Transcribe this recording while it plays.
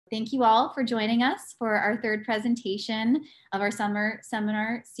Thank you all for joining us for our third presentation of our summer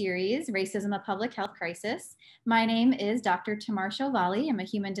seminar series, Racism, a Public Health Crisis. My name is Dr. Tamar Shovali. I'm a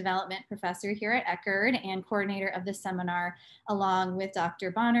human development professor here at Eckerd and coordinator of the seminar, along with Dr.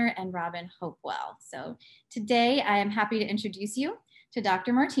 Bonner and Robin Hopewell. So today I am happy to introduce you to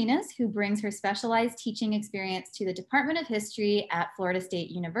Dr. Martinez, who brings her specialized teaching experience to the Department of History at Florida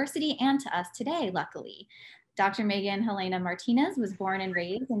State University and to us today, luckily. Dr. Meghan Helena Martinez was born and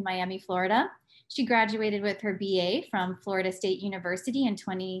raised in Miami, Florida. She graduated with her BA from Florida State University in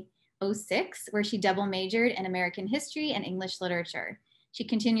 2006, where she double majored in American history and English literature. She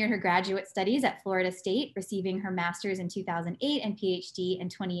continued her graduate studies at Florida State, receiving her master's in 2008 and Ph.D. in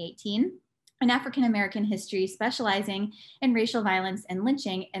 2018 in African American history, specializing in racial violence and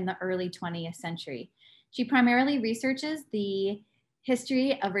lynching in the early 20th century. She primarily researches the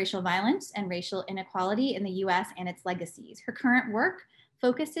history of racial violence and racial inequality in the US and its legacies. Her current work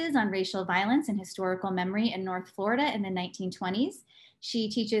focuses on racial violence and historical memory in North Florida in the 1920s. She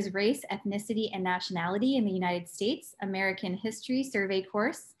teaches race, ethnicity, and nationality in the United States, American History Survey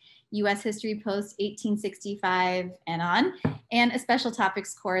course, US History post 1865 and on, and a special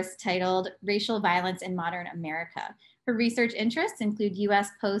topics course titled Racial Violence in Modern America. Her research interests include US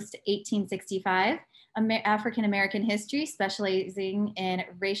post 1865, African American history, specializing in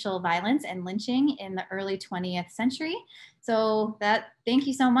racial violence and lynching in the early 20th century. So thank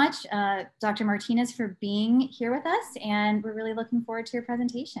you so much, Dr. Martinez, for being here with us, and we're really looking forward to your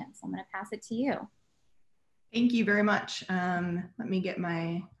presentation. So I'm going to pass it to you. Thank you very much. Let me get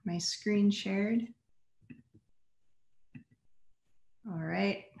my screen shared. All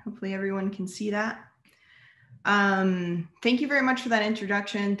right, hopefully everyone can see that. Thank you very much for that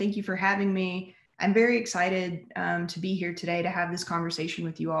introduction. Thank you for having me. I'm very excited to be here today to have this conversation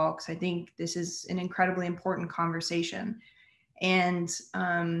with you all, because I think this is an incredibly important conversation. And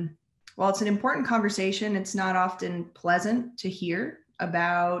while it's an important conversation, it's not often pleasant to hear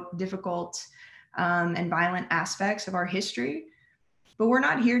about difficult and violent aspects of our history. But we're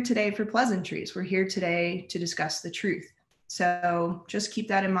not here today for pleasantries. We're here today to discuss the truth. So just keep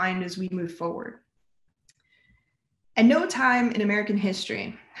that in mind as we move forward. At no time in American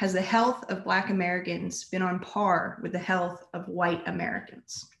history has the health of Black Americans been on par with the health of white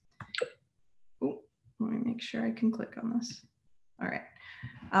Americans. Ooh, let me make sure I can click on this. All right.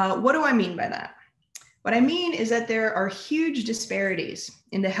 What do I mean by that? What I mean is that there are huge disparities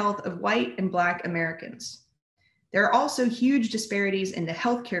in the health of white and Black Americans. There are also huge disparities in the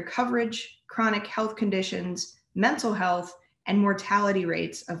healthcare coverage, chronic health conditions, mental health, and mortality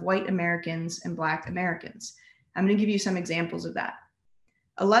rates of white Americans and Black Americans. I'm going to give you some examples of that.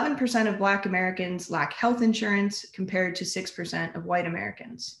 11% of Black Americans lack health insurance compared to 6% of white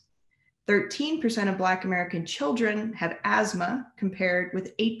Americans. 13% of Black American children have asthma compared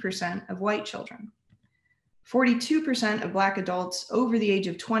with 8% of white children. 42% of Black adults over the age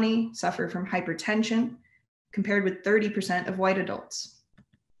of 20 suffer from hypertension compared with 30% of white adults.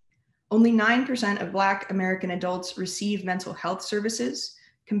 Only 9% of Black American adults receive mental health services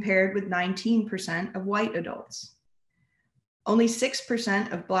compared with 19% of white adults. Only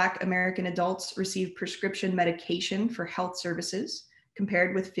 6% of Black American adults receive prescription medication for health services,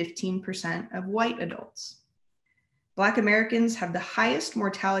 compared with 15% of white adults. Black Americans have the highest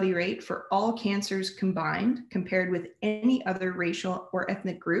mortality rate for all cancers combined, compared with any other racial or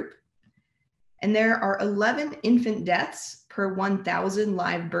ethnic group. And there are 11 infant deaths per 1,000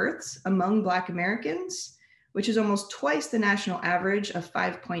 live births among Black Americans, which is almost twice the national average of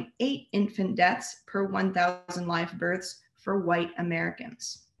 5.8 infant deaths per 1,000 live births for white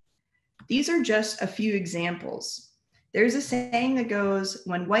Americans. These are just a few examples. There's a saying that goes,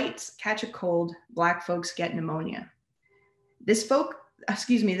 when whites catch a cold, Black folks get pneumonia. This folk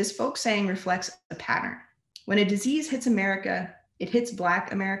saying reflects a pattern. When a disease hits America, it hits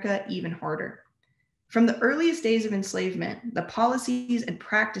Black America even harder. From the earliest days of enslavement, the policies and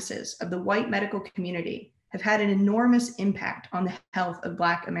practices of the white medical community have had an enormous impact on the health of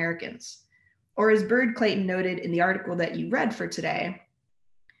Black Americans. Or as Bird Clayton noted in the article that you read for today,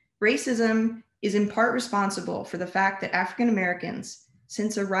 racism is in part responsible for the fact that African Americans,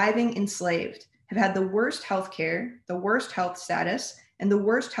 since arriving enslaved, have had the worst health care, the worst health status, and the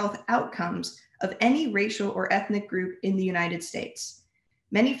worst health outcomes of any racial or ethnic group in the United States.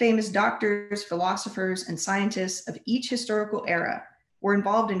 Many famous doctors, philosophers, and scientists of each historical era were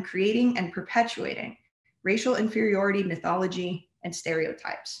involved in creating and perpetuating racial inferiority mythology and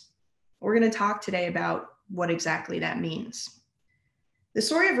stereotypes. We're going to talk today about what exactly that means. The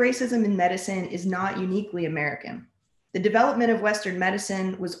story of racism in medicine is not uniquely American. The development of Western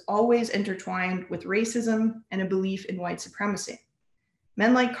medicine was always intertwined with racism and a belief in white supremacy.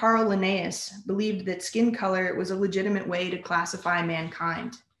 Men like Carl Linnaeus believed that skin color was a legitimate way to classify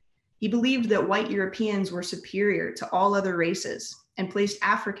mankind. He believed that white Europeans were superior to all other races and placed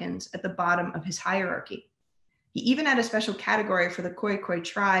Africans at the bottom of his hierarchy. He even had a special category for the Khoikhoi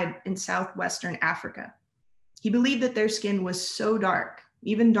tribe in southwestern Africa. He believed that their skin was so dark,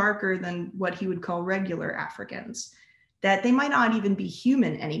 even darker than what he would call regular Africans, that they might not even be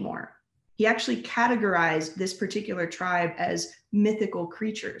human anymore. He actually categorized this particular tribe as mythical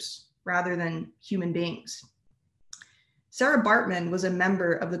creatures rather than human beings. Sarah Baartman was a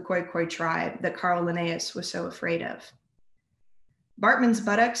member of the Khoikhoi tribe that Carl Linnaeus was so afraid of. Baartman's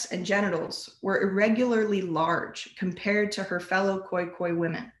buttocks and genitals were irregularly large compared to her fellow Khoikhoi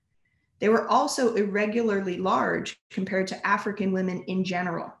women. They were also irregularly large compared to African women in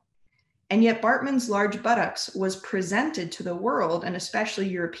general. And yet Baartman's large buttocks was presented to the world, and especially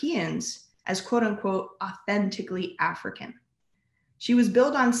Europeans, as quote unquote authentically African. She was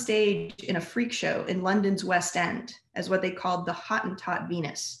billed on stage in a freak show in London's West End as what they called the Hottentot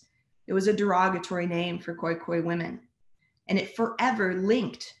Venus. It was a derogatory name for Khoikhoi women. And it forever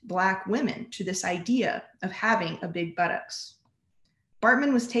linked Black women to this idea of having a big buttocks.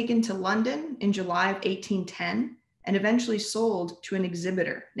 Baartman was taken to London in July of 1810 and eventually sold to an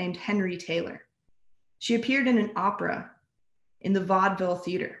exhibitor named Henry Taylor. She appeared in an opera in the Vaudeville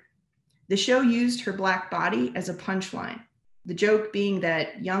Theater. The show used her Black body as a punchline, the joke being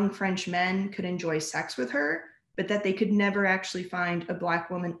that young French men could enjoy sex with her, but that they could never actually find a Black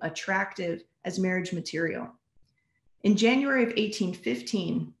woman attractive as marriage material. In January of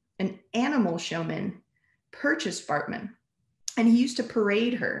 1815, an animal showman purchased Baartman, and he used to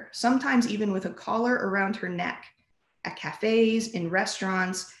parade her, sometimes even with a collar around her neck, at cafes, in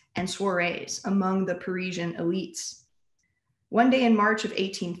restaurants, and soirees among the Parisian elites. One day in March of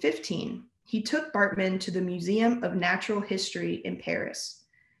 1815, he took Baartman to the Museum of Natural History in Paris.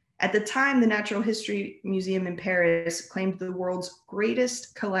 At the time, the Natural History Museum in Paris claimed the world's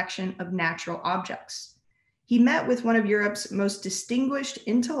greatest collection of natural objects. He met with one of Europe's most distinguished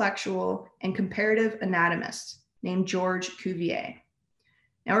intellectual and comparative anatomists named Georges Cuvier.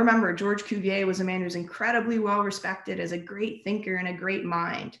 Now remember, Georges Cuvier was a man who's incredibly well respected as a great thinker and a great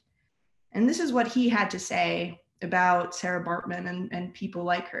mind. And this is what he had to say about Sarah Baartman and people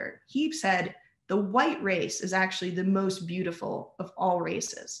like her. He said, the white race is actually the most beautiful of all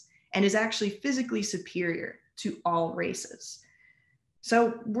races and is actually physically superior to all races.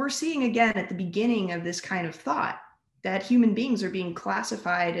 So we're seeing again at the beginning of this kind of thought that human beings are being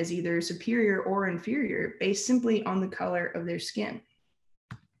classified as either superior or inferior based simply on the color of their skin.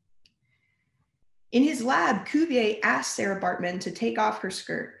 In his lab, Cuvier asked Sarah Baartman to take off her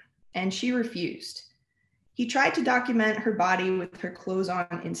skirt, and she refused. He tried to document her body with her clothes on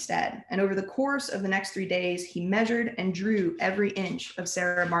instead, and over the course of the next 3 days, he measured and drew every inch of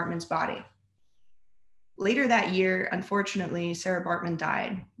Sarah Baartman's body. Later that year, unfortunately, Sarah Baartman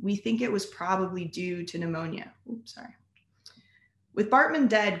died. We think it was probably due to pneumonia. Oops, sorry. With Baartman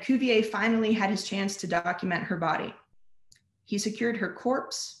dead, Cuvier finally had his chance to document her body. He secured her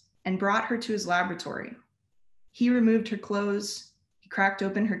corpse and brought her to his laboratory. He removed her clothes, he cracked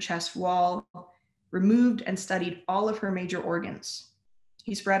open her chest wall, removed and studied all of her major organs.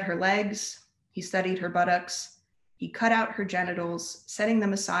 He spread her legs, he studied her buttocks, he cut out her genitals, setting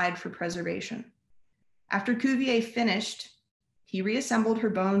them aside for preservation. After Cuvier finished, he reassembled her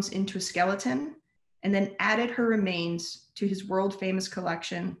bones into a skeleton and then added her remains to his world-famous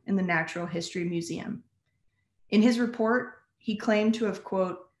collection in the Natural History Museum. In his report, he claimed to have,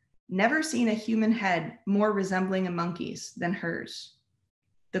 quote, never seen a human head more resembling a monkey's than hers.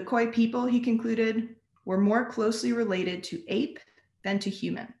 The Khoi people, he concluded, were more closely related to ape than to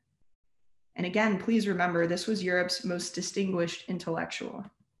human. And again, please remember, this was Europe's most distinguished intellectual.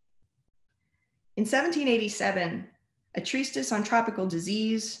 In 1787, a treatise on tropical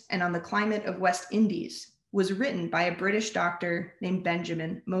disease and on the climate of West Indies was written by a British doctor named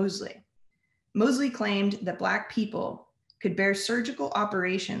Benjamin Moseley. Moseley claimed that Black people could bear surgical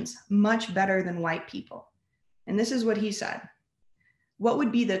operations much better than white people. And this is what he said. What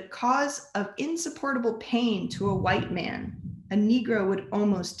would be the cause of insupportable pain to a white man, a Negro would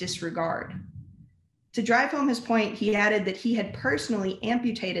almost disregard. To drive home his point, he added that he had personally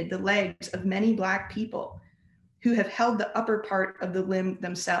amputated the legs of many Black people who have held the upper part of the limb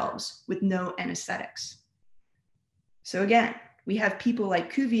themselves with no anesthetics. So again, we have people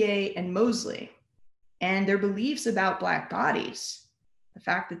like Cuvier and Moseley and their beliefs about Black bodies, the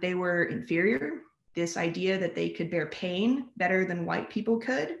fact that they were inferior, this idea that they could bear pain better than white people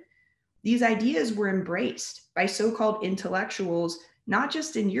could. These ideas were embraced by so-called intellectuals, not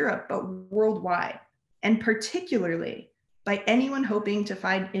just in Europe, but worldwide, and particularly by anyone hoping to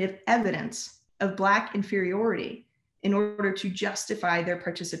find evidence of Black inferiority in order to justify their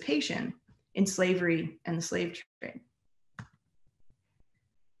participation in slavery and the slave trade.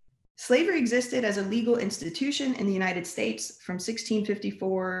 Slavery existed as a legal institution in the United States from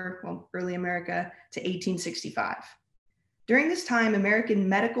 1654, well, early America, to 1865. During this time, American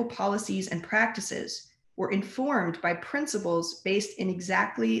medical policies and practices were informed by principles based in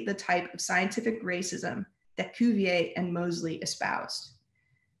exactly the type of scientific racism that Cuvier and Moseley espoused.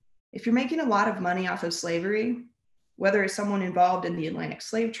 If you're making a lot of money off of slavery, whether as someone involved in the Atlantic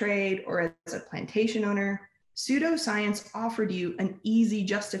slave trade or as a plantation owner, pseudoscience offered you an easy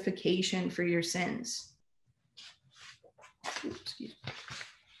justification for your sins.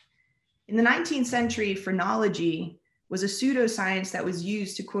 In the 19th century, phrenology was a pseudoscience that was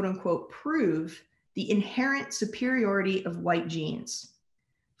used to quote unquote prove the inherent superiority of white genes.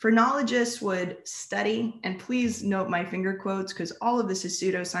 Phrenologists would study, and please note my finger quotes because all of this is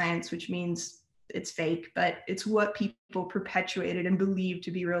pseudoscience, which means it's fake, but it's what people perpetuated and believed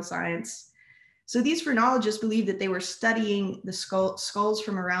to be real science. So these phrenologists believed that they were studying the skulls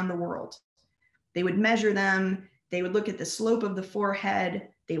from around the world. They would measure them, they would look at the slope of the forehead,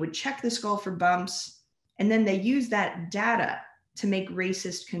 they would check the skull for bumps, and then they used that data to make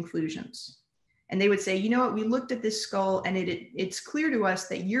racist conclusions. And they would say, you know what, we looked at this skull and it's clear to us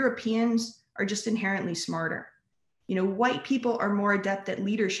that Europeans are just inherently smarter. You know, white people are more adept at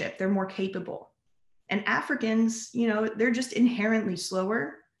leadership, they're more capable. And Africans, you know, they're just inherently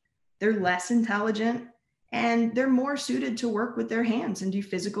slower, they're less intelligent, and they're more suited to work with their hands and do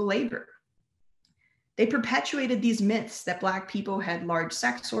physical labor. They perpetuated these myths that Black people had large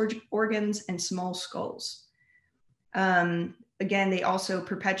sex organs and small skulls. Again, they also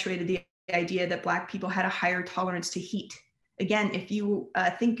perpetuated the idea that Black people had a higher tolerance to heat. Again, if you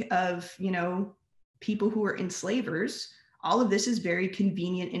think of, you know, people who were enslavers, all of this is very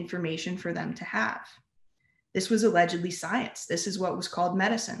convenient information for them to have. This was allegedly science. This is what was called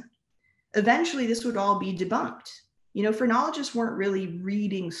medicine. Eventually, this would all be debunked. You know, phrenologists weren't really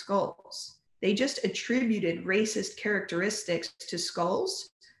reading skulls. They just attributed racist characteristics to skulls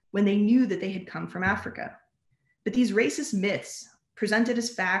when they knew that they had come from Africa. But these racist myths, presented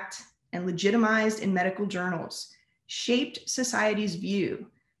as fact and legitimized in medical journals, shaped society's view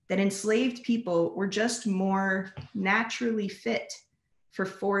that enslaved people were just more naturally fit for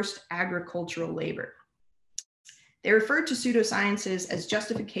forced agricultural labor. They referred to pseudosciences as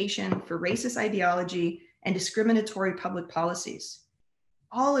justification for racist ideology and discriminatory public policies.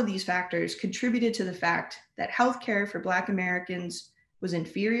 All of these factors contributed to the fact that healthcare for Black Americans was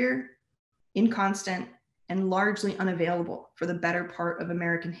inferior, inconstant, and largely unavailable for the better part of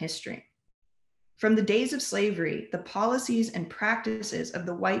American history. From the days of slavery, the policies and practices of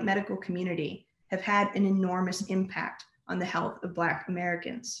the white medical community have had an enormous impact on the health of Black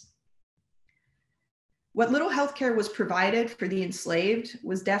Americans. What little healthcare was provided for the enslaved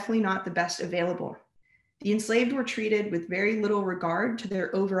was definitely not the best available. The enslaved were treated with very little regard to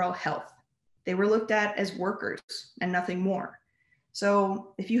their overall health. They were looked at as workers and nothing more.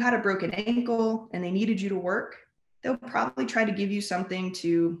 So if you had a broken ankle and they needed you to work, they'll probably try to give you something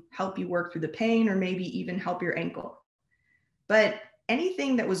to help you work through the pain or maybe even help your ankle. But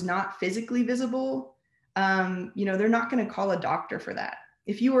anything that was not physically visible, you know, they're not going to call a doctor for that.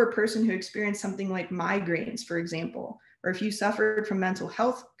 If you were a person who experienced something like migraines, for example, or if you suffered from mental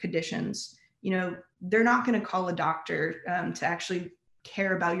health conditions, you know, they're not going to call a doctor to actually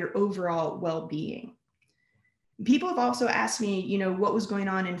care about your overall well-being. People have also asked me, you know, what was going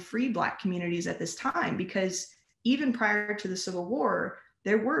on in free Black communities at this time, because even prior to the Civil War,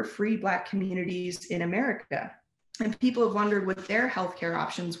 there were free Black communities in America, and people have wondered what their healthcare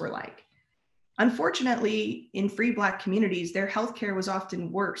options were like. Unfortunately, in free Black communities, their healthcare was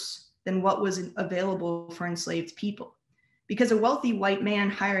often worse than what was available for enslaved people, because a wealthy white man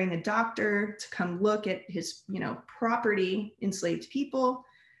hiring a doctor to come look at his, you know, property, enslaved people,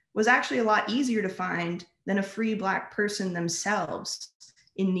 was actually a lot easier to find than a free Black person themselves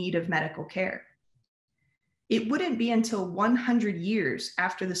in need of medical care. It wouldn't be until 100 years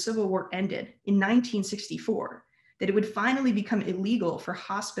after the Civil War ended in 1964 that it would finally become illegal for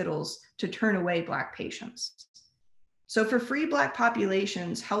hospitals to turn away Black patients. So for free Black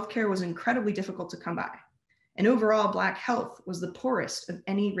populations, healthcare was incredibly difficult to come by. And overall, Black health was the poorest of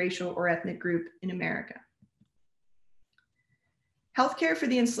any racial or ethnic group in America. Healthcare for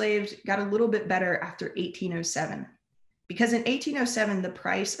the enslaved got a little bit better after 1807, because in 1807, the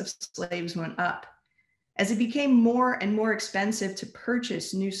price of slaves went up. As it became more and more expensive to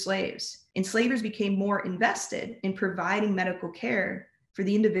purchase new slaves, enslavers became more invested in providing medical care for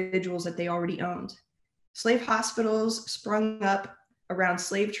the individuals that they already owned. Slave hospitals sprung up around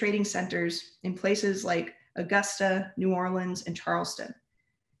slave trading centers in places like Augusta, New Orleans, and Charleston.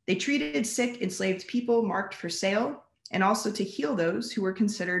 They treated sick enslaved people marked for sale and also to heal those who were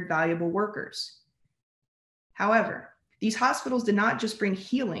considered valuable workers. However, these hospitals did not just bring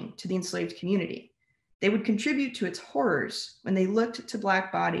healing to the enslaved community. They would contribute to its horrors when they looked to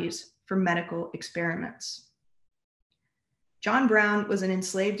Black bodies for medical experiments. John Brown was an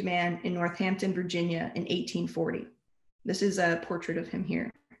enslaved man in Northampton, Virginia in 1840. This is a portrait of him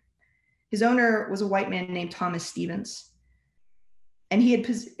here. His owner was a white man named Thomas Stevens, and he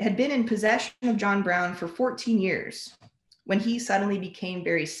had been in possession of John Brown for 14 years when he suddenly became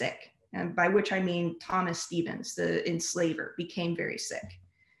very sick, and by which I mean Thomas Stevens, the enslaver, became very sick.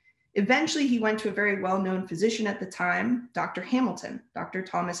 Eventually, he went to a very well-known physician at the time, Dr. Hamilton, Dr.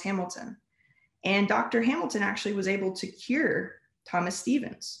 Thomas Hamilton. And Dr. Hamilton actually was able to cure Thomas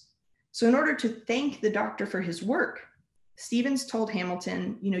Stevens. So in order to thank the doctor for his work, Stevens told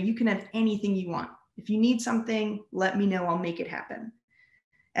Hamilton, you can have anything you want. If you need something, let me know, I'll make it happen.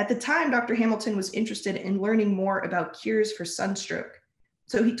 At the time, Dr. Hamilton was interested in learning more about cures for sunstroke.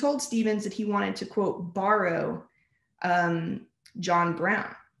 So he told Stevens that he wanted to, quote, borrow John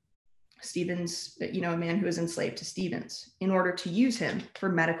Brown, Stevens, a man who was enslaved to Stevens, in order to use him for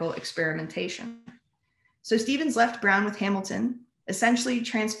medical experimentation. So Stevens left Brown with Hamilton, essentially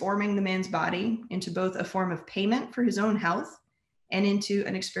transforming the man's body into both a form of payment for his own health and into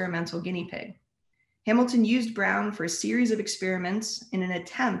an experimental guinea pig. Hamilton used Brown for a series of experiments in an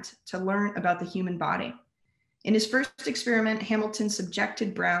attempt to learn about the human body. In his first experiment, Hamilton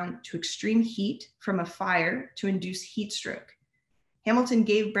subjected Brown to extreme heat from a fire to induce heat stroke. Hamilton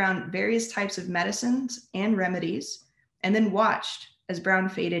gave Brown various types of medicines and remedies, and then watched as Brown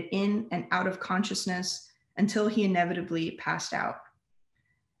faded in and out of consciousness until he inevitably passed out.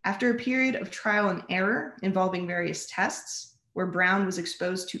 After a period of trial and error involving various tests, where Brown was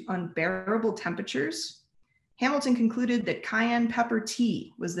exposed to unbearable temperatures, Hamilton concluded that cayenne pepper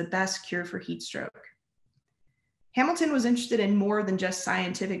tea was the best cure for heat stroke. Hamilton was interested in more than just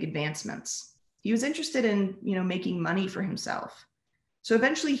scientific advancements. He was interested in, making money for himself. So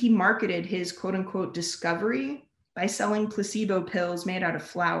eventually he marketed his quote unquote discovery by selling placebo pills made out of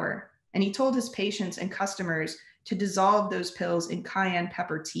flour. And he told his patients and customers to dissolve those pills in cayenne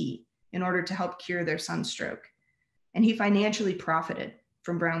pepper tea in order to help cure their sunstroke. And he financially profited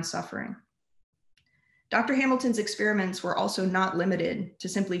from Brown's suffering. Dr. Hamilton's experiments were also not limited to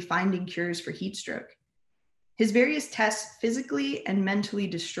simply finding cures for heat stroke. His various tests physically and mentally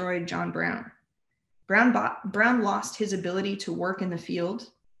destroyed John Brown. Brown lost his ability to work in the field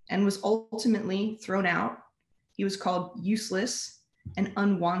and was ultimately thrown out. He was called useless and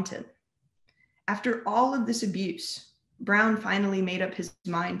unwanted. After all of this abuse, Brown finally made up his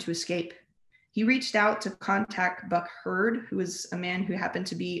mind to escape. He reached out to contact Buck Hurd, who was a man who happened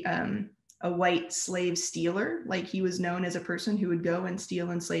to be a white slave stealer, like he was known as a person who would go and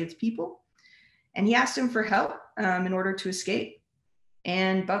steal enslaved people. And he asked him for help in order to escape.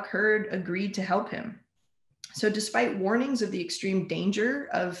 And Buck Hurd agreed to help him. So despite warnings of the extreme danger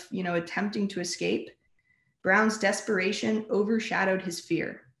of, attempting to escape, Brown's desperation overshadowed his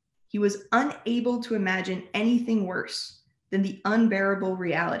fear. He was unable to imagine anything worse than the unbearable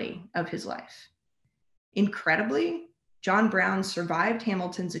reality of his life. Incredibly, John Brown survived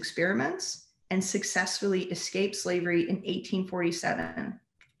Hamilton's experiments and successfully escaped slavery in 1847,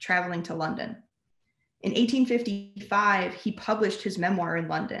 traveling to London. In 1855, he published his memoir in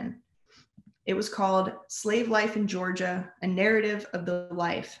London. It was called Slave Life in Georgia, a narrative of the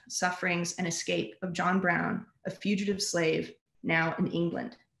life, sufferings, and escape of John Brown, a fugitive slave, now in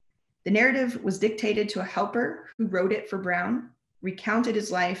England. The narrative was dictated to a helper who wrote it for Brown, recounted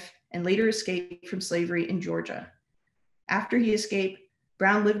his life, and later escaped from slavery in Georgia. After he escaped,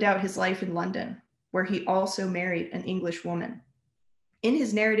 Brown lived out his life in London, where he also married an English woman. In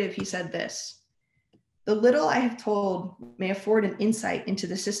his narrative, he said this: "The little I have told may afford an insight into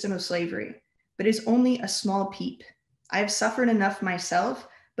the system of slavery, but is only a small peep. I have suffered enough myself,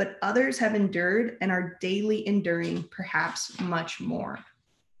 but others have endured and are daily enduring perhaps much more."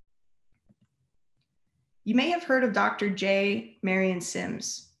 You may have heard of Dr. J. Marion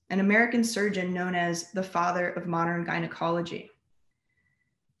Sims, an American surgeon known as the father of modern gynecology.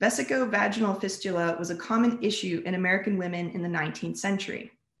 Vesicovaginal fistula was a common issue in American women in the 19th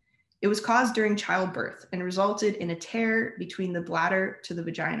century. It was caused during childbirth and resulted in a tear between the bladder to the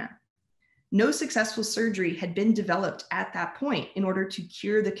vagina. No successful surgery had been developed at that point in order to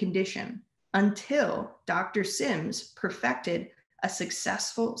cure the condition until Dr. Sims perfected a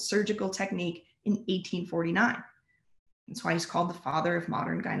successful surgical technique in 1849. That's why he's called the father of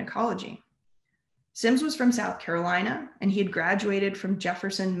modern gynecology. Sims was from South Carolina, and he had graduated from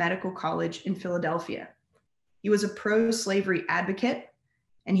Jefferson Medical College in Philadelphia. He was a pro-slavery advocate,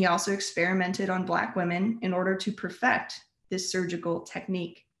 and he also experimented on Black women in order to perfect this surgical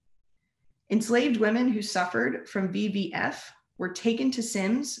technique. Enslaved women who suffered from VVF were taken to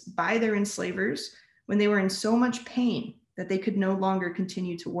Sims by their enslavers when they were in so much pain that they could no longer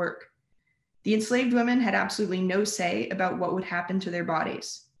continue to work. The enslaved women had absolutely no say about what would happen to their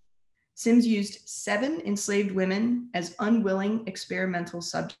bodies. Sims used 7 enslaved women as unwilling experimental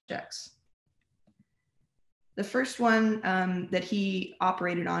subjects. The first one that he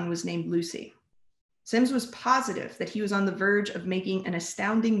operated on was named Lucy. Sims was positive that he was on the verge of making an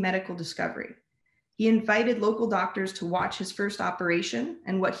astounding medical discovery. He invited local doctors to watch his first operation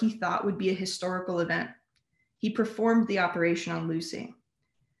and what he thought would be a historical event. He performed the operation on Lucy.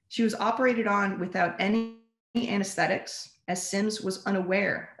 She was operated on without any anesthetics, as Sims was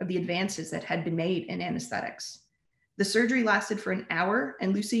unaware of the advances that had been made in anesthetics. The surgery lasted for an hour,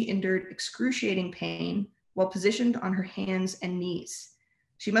 and Lucy endured excruciating pain while positioned on her hands and knees.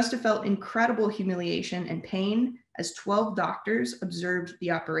 She must have felt incredible humiliation and pain as 12 doctors observed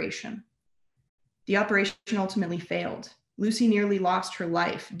the operation. The operation ultimately failed. Lucy nearly lost her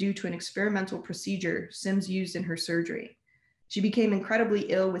life due to an experimental procedure Sims used in her surgery. She became incredibly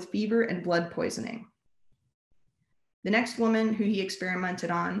ill with fever and blood poisoning. The next woman who he experimented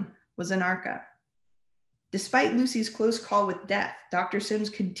on was Anarcha. Despite Lucy's close call with death, Dr. Sims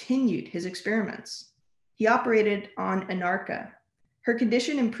continued his experiments. He operated on Anarcha. Her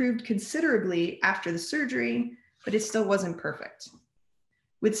condition improved considerably after the surgery, but it still wasn't perfect.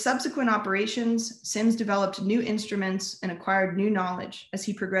 With subsequent operations, Sims developed new instruments and acquired new knowledge as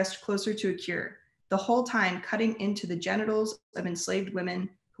he progressed closer to a cure, the whole time cutting into the genitals of enslaved women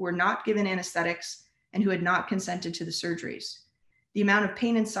who were not given anesthetics and who had not consented to the surgeries. The amount of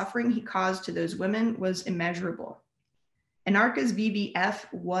pain and suffering he caused to those women was immeasurable. Anarcha's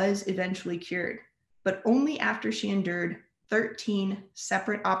VVF was eventually cured, but only after she endured 13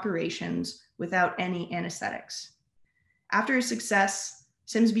 separate operations without any anesthetics. After his success,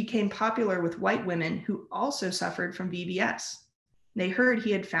 Sims became popular with white women who also suffered from VVS. They heard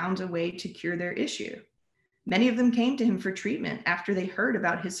he had found a way to cure their issue. Many of them came to him for treatment after they heard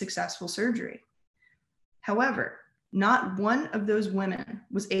about his successful surgery. However, not one of those women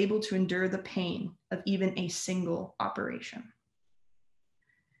was able to endure the pain of even a single operation.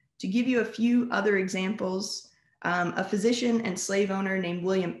 To give you a few other examples, a physician and slave owner named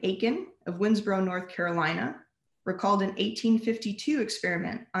William Aiken of Winnsboro, North Carolina, recalled an 1852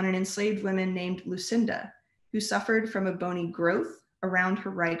 experiment on an enslaved woman named Lucinda, who suffered from a bony growth around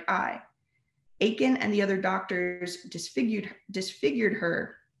her right eye. Aiken and the other doctors disfigured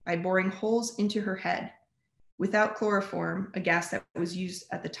her by boring holes into her head without chloroform, a gas that was used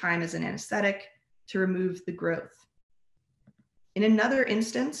at the time as an anesthetic, to remove the growth. In another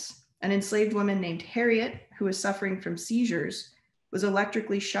instance, an enslaved woman named Harriet, who was suffering from seizures, was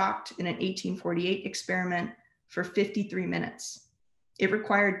electrically shocked in an 1848 experiment for 53 minutes. It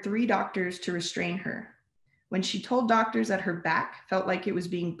required 3 doctors to restrain her. When she told doctors that her back felt like it was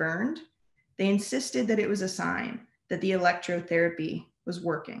being burned, they insisted that it was a sign that the electrotherapy was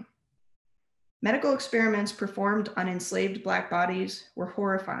working. Medical experiments performed on enslaved Black bodies were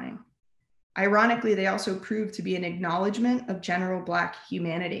horrifying. Ironically, they also proved to be an acknowledgement of general Black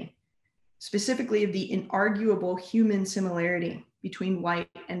humanity, specifically of the inarguable human similarity between white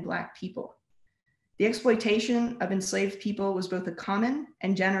and Black people. The exploitation of enslaved people was both a common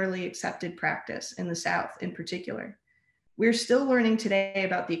and generally accepted practice in the South in particular. We're still learning today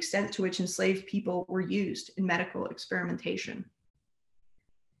about the extent to which enslaved people were used in medical experimentation.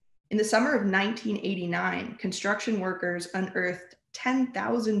 In the summer of 1989, construction workers unearthed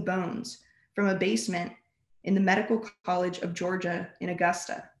 10,000 bones from a basement in the Medical College of Georgia in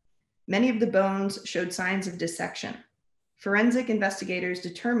Augusta. Many of the bones showed signs of dissection. Forensic investigators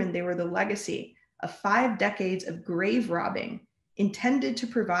determined they were the legacy of 5 decades of grave robbing intended to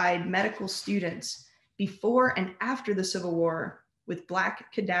provide medical students before and after the Civil War with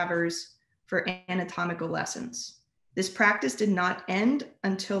Black cadavers for anatomical lessons. This practice did not end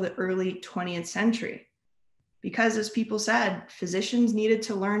until the early 20th century because, as people said, physicians needed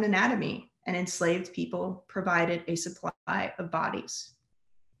to learn anatomy and enslaved people provided a supply of bodies.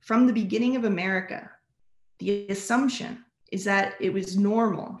 From the beginning of America, the assumption is that it was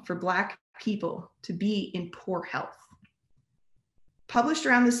normal for Black people to be in poor health. Published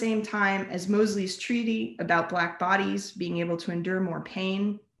around the same time as Moseley's treatise about Black bodies being able to endure more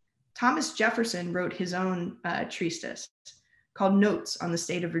pain, Thomas Jefferson wrote his own treatise called Notes on the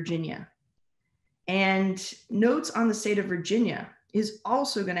State of Virginia. And Notes on the State of Virginia is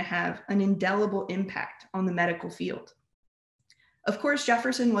also going to have an indelible impact on the medical field. Of course,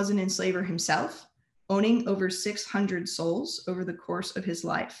 Jefferson was an enslaver himself, owning over 600 souls over the course of his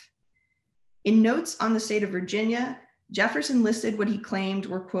life. In notes on the state of Virginia, Jefferson listed what he claimed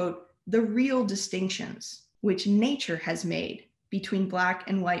were, quote, the real distinctions which nature has made between Black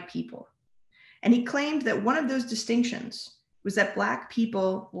and white people. And he claimed that one of those distinctions was that Black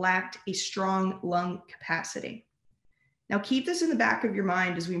people lacked a strong lung capacity. Now keep this in the back of your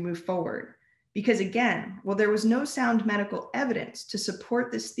mind as we move forward, because again, while there was no sound medical evidence to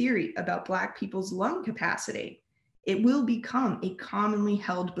support this theory about Black people's lung capacity, it will become a commonly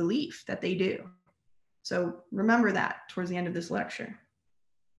held belief that they do. So remember that towards the end of this lecture.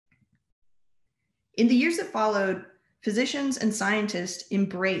 In the years that followed, physicians and scientists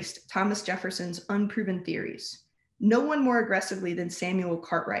embraced Thomas Jefferson's unproven theories, no one more aggressively than Samuel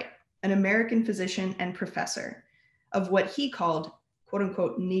Cartwright, an American physician and professor, of what he called, quote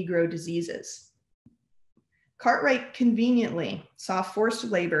unquote, Negro diseases. Cartwright conveniently saw forced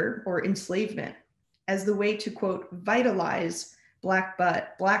labor or enslavement as the way to, quote, vitalize Black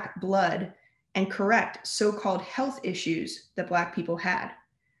blood and correct so-called health issues that Black people had.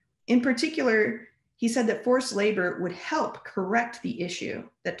 In particular, he said that forced labor would help correct the issue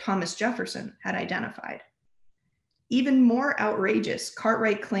that Thomas Jefferson had identified. Even more outrageous,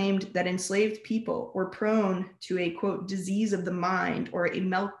 Cartwright claimed that enslaved people were prone to a, quote, disease of the mind or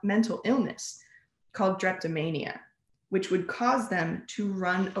a mental illness called drapetomania, which would cause them to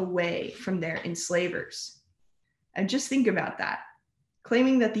run away from their enslavers. And just think about that,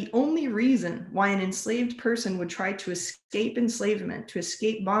 claiming that the only reason why an enslaved person would try to escape enslavement, to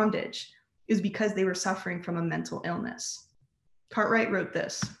escape bondage, is because they were suffering from a mental illness. Cartwright wrote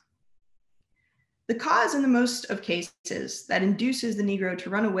this: the cause in the most of cases that induces the Negro to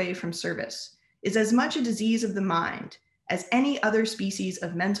run away from service is as much a disease of the mind as any other species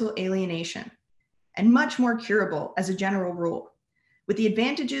of mental alienation, and much more curable as a general rule. With the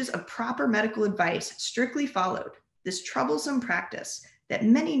advantages of proper medical advice strictly followed, this troublesome practice that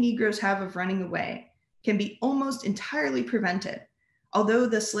many Negroes have of running away can be almost entirely prevented, although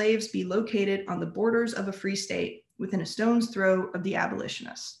the slaves be located on the borders of a free state within a stone's throw of the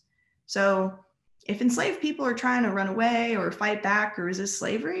abolitionists. So, if enslaved people are trying to run away or fight back or resist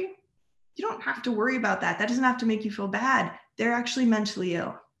slavery, you don't have to worry about that. That doesn't have to make you feel bad. They're actually mentally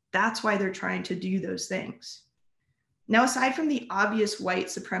ill. That's why they're trying to do those things. Now, aside from the obvious white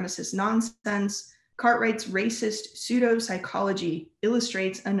supremacist nonsense, Cartwright's racist pseudo-psychology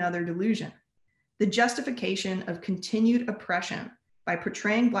illustrates another delusion: the justification of continued oppression by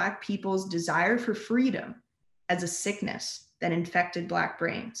portraying Black people's desire for freedom as a sickness that infected Black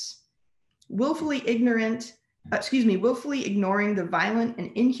brains. Willfully ignoring the violent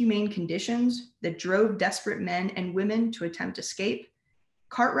and inhumane conditions that drove desperate men and women to attempt escape,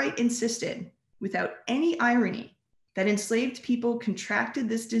 Cartwright insisted, without any irony, that enslaved people contracted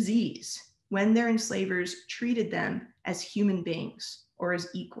this disease when their enslavers treated them as human beings or as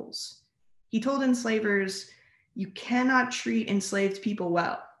equals. He told enslavers, you cannot treat enslaved people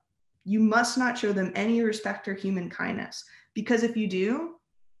well. You must not show them any respect or human kindness, because if you do,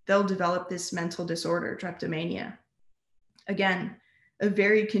 they'll develop this mental disorder, drapetomania. Again, a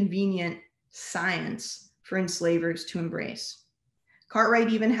very convenient science for enslavers to embrace. Cartwright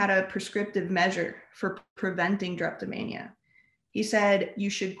even had a prescriptive measure for preventing drapetomania. He said you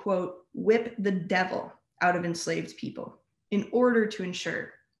should, quote, whip the devil out of enslaved people in order to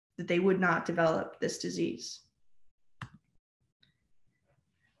ensure that they would not develop this disease.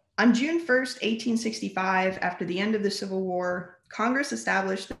 On June 1st, 1865, after the end of the Civil War, Congress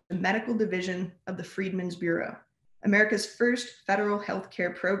established the Medical Division of the Freedmen's Bureau, America's first federal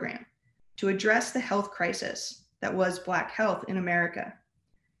healthcare program, to address the health crisis that was Black health in America.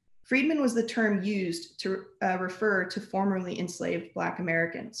 Freedmen was the term used to refer to formerly enslaved Black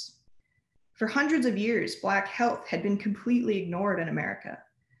Americans. For hundreds of years, Black health had been completely ignored in America.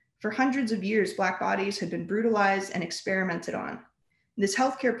 For hundreds of years, Black bodies had been brutalized and experimented on. This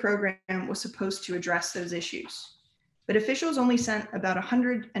healthcare program was supposed to address those issues. But officials only sent about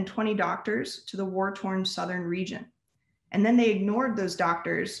 120 doctors to the war-torn southern region. And then they ignored those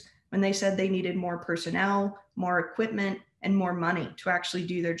doctors when they said they needed more personnel, more equipment, and more money to actually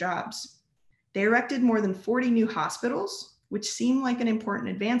do their jobs. They erected more than 40 new hospitals, which seemed like an important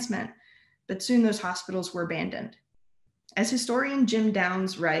advancement, but soon those hospitals were abandoned. As historian Jim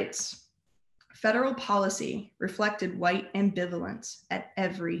Downs writes, federal policy reflected white ambivalence at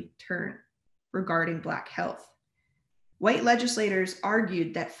every turn regarding Black health. White legislators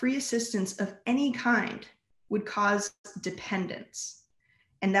argued that free assistance of any kind would cause dependence,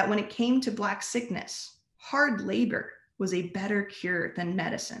 and that when it came to Black sickness, hard labor was a better cure than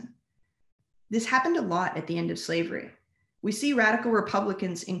medicine. This happened a lot at the end of slavery. We see radical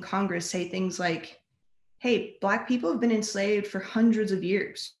Republicans in Congress say things like, hey, Black people have been enslaved for hundreds of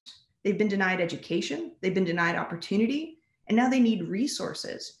years. They've been denied education, they've been denied opportunity, and now they need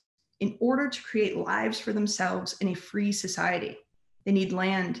resources in order to create lives for themselves in a free society. They need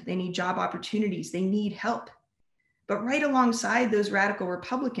land, they need job opportunities, they need help. But right alongside those radical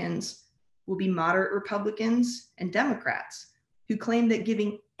Republicans will be moderate Republicans and Democrats who claim that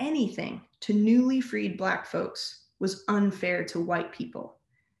giving anything to newly freed Black folks was unfair to white people.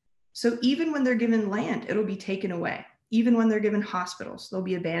 So even when they're given land, it'll be taken away. Even when they're given hospitals, they'll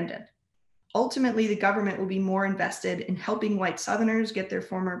be abandoned. Ultimately, the government will be more invested in helping white Southerners get their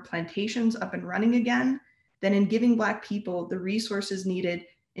former plantations up and running again than in giving Black people the resources needed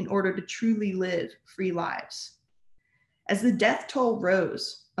in order to truly live free lives. As the death toll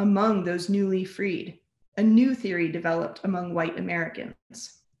rose among those newly freed, a new theory developed among white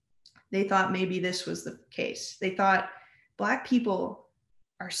Americans. They thought maybe this was the case. They thought Black people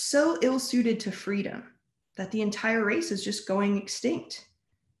are so ill-suited to freedom that the entire race is just going extinct.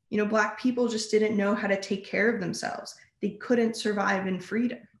 You know, Black people just didn't know how to take care of themselves. They couldn't survive in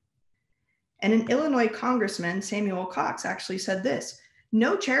freedom. And an Illinois congressman, Samuel Cox, actually said this: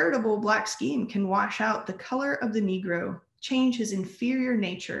 no charitable Black scheme can wash out the color of the Negro, change his inferior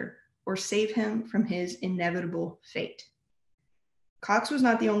nature, or save him from his inevitable fate. Cox was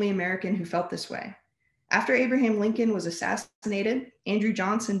not the only American who felt this way. After Abraham Lincoln was assassinated, Andrew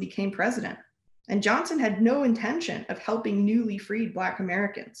Johnson became president. And Johnson had no intention of helping newly freed Black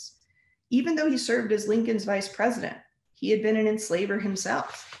Americans. Even though he served as Lincoln's vice president, he had been an enslaver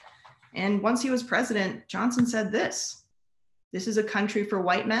himself. And once he was president, Johnson said this: "This is a country for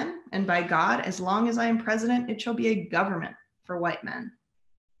white men, and by God, as long as I am president, it shall be a government for white men."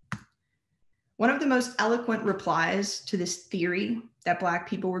 One of the most eloquent replies to this theory that Black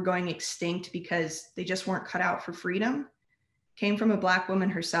people were going extinct because they just weren't cut out for freedom came from a Black woman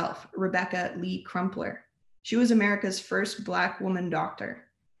herself, Rebecca Lee Crumpler. She was America's first Black woman doctor.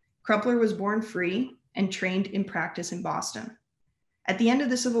 Crumpler was born free and trained in practice in Boston. At the end of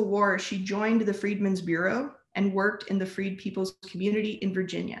the Civil War, she joined the Freedmen's Bureau and worked in the Freed People's Community in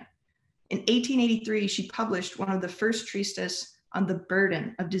Virginia. In 1883, she published one of the first treatises on the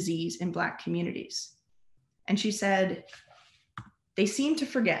burden of disease in Black communities. And she said, "They seem to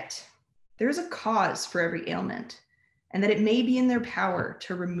forget there is a cause for every ailment, and that it may be in their power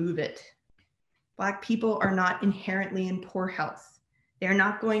to remove it. Black people are not inherently in poor health. They are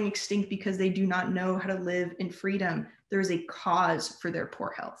not going extinct because they do not know how to live in freedom. There is a cause for their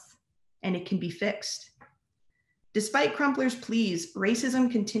poor health, and it can be fixed." Despite Crumpler's pleas, racism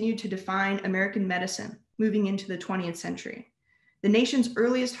continued to define American medicine moving into the 20th century. The nation's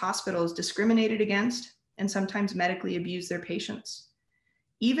earliest hospitals discriminated against and sometimes medically abused their patients.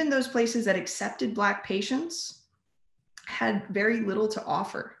 Even those places that accepted Black patients had very little to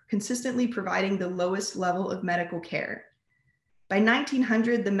offer, consistently providing the lowest level of medical care. By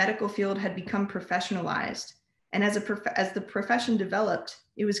 1900, the medical field had become professionalized, and as the profession developed,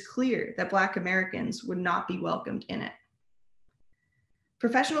 it was clear that Black Americans would not be welcomed in it.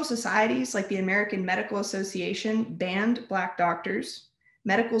 Professional societies like the American Medical Association banned Black doctors,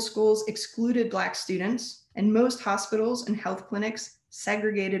 medical schools excluded Black students, and most hospitals and health clinics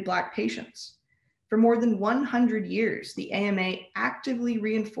segregated Black patients. For more than 100 years, the AMA actively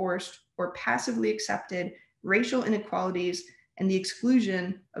reinforced or passively accepted racial inequalities and the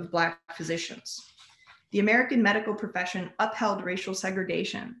exclusion of Black physicians. The American medical profession upheld racial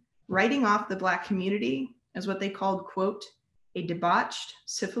segregation, writing off the Black community as what they called, quote, "a debauched,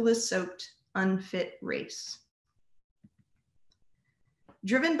 syphilis-soaked, unfit race."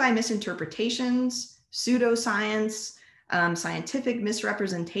 Driven by misinterpretations, pseudoscience, scientific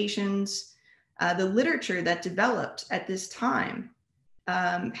misrepresentations, the literature that developed at this time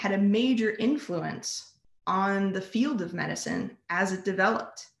had a major influence on the field of medicine as it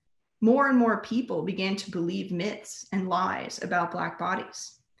developed. More and more people began to believe myths and lies about Black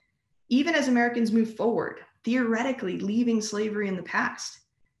bodies. Even as Americans moved forward, theoretically leaving slavery in the past,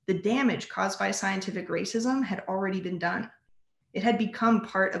 the damage caused by scientific racism had already been done. It had become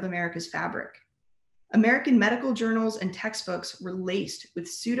part of America's fabric. American medical journals and textbooks were laced with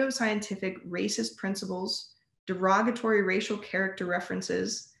pseudoscientific racist principles, derogatory racial character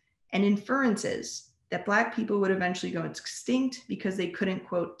references, and inferences that Black people would eventually go extinct because they couldn't,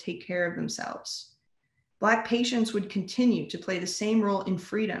 quote, "take care of themselves." Black patients would continue to play the same role in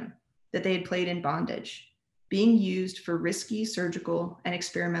freedom that they had played in bondage, being used for risky surgical and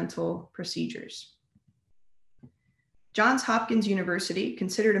experimental procedures. Johns Hopkins University,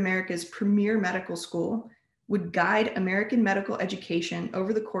 considered America's premier medical school, would guide American medical education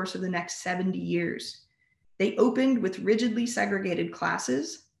over the course of the next 70 years. They opened with rigidly segregated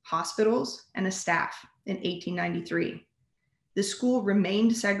classes, hospitals, and a staff in 1893. The school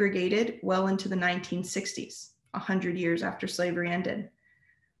remained segregated well into the 1960s, 100 years after slavery ended.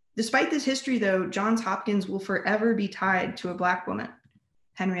 Despite this history, though, Johns Hopkins will forever be tied to a Black woman,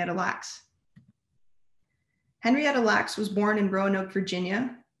 Henrietta Lacks. Henrietta Lacks was born in Roanoke,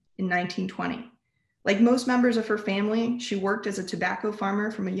 Virginia in 1920. Like most members of her family, she worked as a tobacco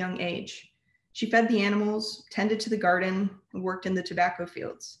farmer from a young age. She fed the animals, tended to the garden, and worked in the tobacco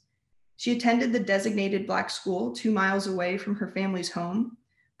fields. She attended the designated Black school 2 miles away from her family's home,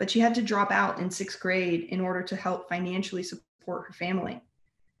 but she had to drop out in 6th grade in order to help financially support her family.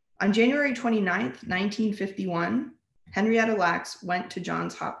 On January 29th, 1951, Henrietta Lacks went to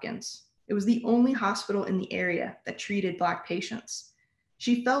Johns Hopkins. It was the only hospital in the area that treated Black patients.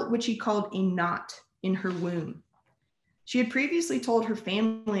 She felt what she called a knot in her womb. She had previously told her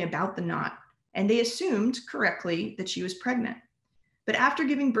family about the knot, and they assumed correctly that she was pregnant. But after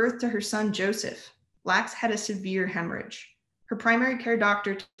giving birth to her son, Joseph, Lacks had a severe hemorrhage. Her primary care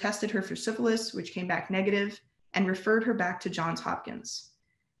doctor tested her for syphilis, which came back negative, and referred her back to Johns Hopkins.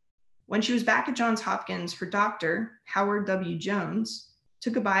 When she was back at Johns Hopkins, her doctor, Howard W. Jones,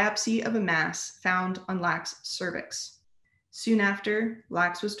 took a biopsy of a mass found on Lacks' cervix. Soon after,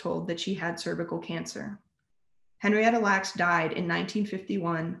 Lacks was told that she had cervical cancer. Henrietta Lacks died in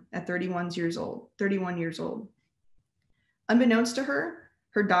 1951 at 31 years old. Unbeknownst to her,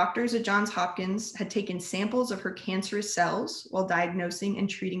 her doctors at Johns Hopkins had taken samples of her cancerous cells while diagnosing and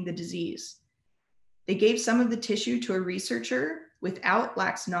treating the disease. They gave some of the tissue to a researcher without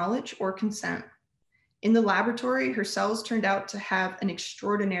Lacks' knowledge or consent. In the laboratory, her cells turned out to have an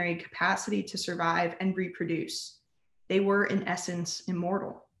extraordinary capacity to survive and reproduce. They were, in essence,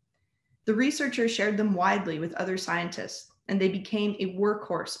 immortal. The researcher shared them widely with other scientists, and they became a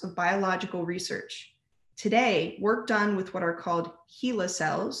workhorse of biological research. Today, work done with what are called HeLa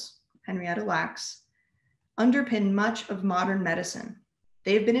cells, Henrietta Lacks, underpin much of modern medicine.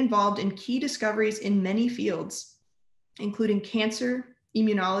 They have been involved in key discoveries in many fields, including cancer,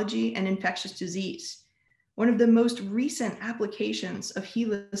 immunology, and infectious disease. One of the most recent applications of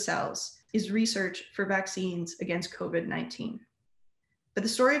HeLa cells is research for vaccines against COVID-19. But the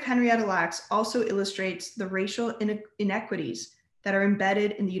story of Henrietta Lacks also illustrates the racial inequities that are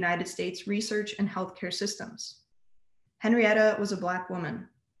embedded in the United States research and healthcare systems. Henrietta was a Black woman.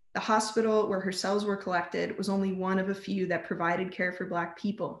 The hospital where her cells were collected was only one of a few that provided care for Black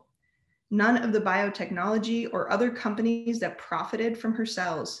people. None of the biotechnology or other companies that profited from her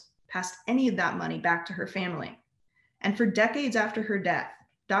cells passed any of that money back to her family. And for decades after her death,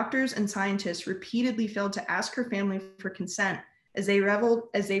 doctors and scientists repeatedly failed to ask her family for consent as they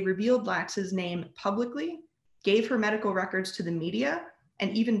revealed Lacks' name publicly, gave her medical records to the media,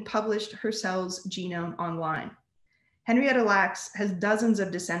 and even published her cell's genome online. Henrietta Lacks has dozens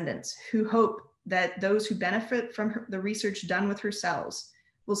of descendants who hope that those who benefit from the research done with her cells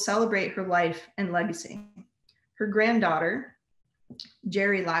will celebrate her life and legacy. Her granddaughter,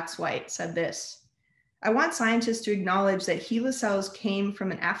 Jerry Lacks White, said this: "I want scientists to acknowledge that HeLa cells came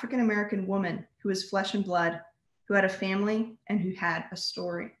from an African-American woman who is flesh and blood, who had a family, and who had a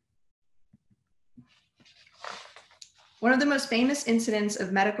story." One of the most famous incidents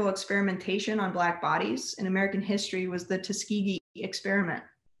of medical experimentation on Black bodies in American history was the Tuskegee experiment.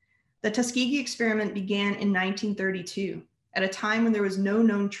 The Tuskegee experiment began in 1932, at a time when there was no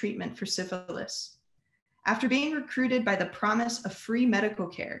known treatment for syphilis. After being recruited by the promise of free medical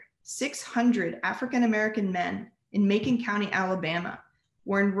care, 600 African-American men in Macon County, Alabama,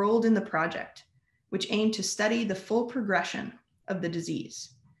 were enrolled in the project, which aimed to study the full progression of the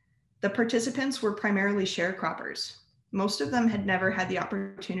disease. The participants were primarily sharecroppers. Most of them had never had the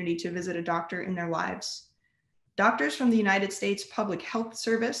opportunity to visit a doctor in their lives. Doctors from the United States Public Health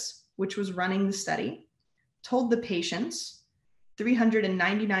Service, which was running the study, told the patients,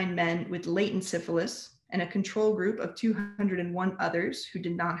 399 men with latent syphilis and a control group of 201 others who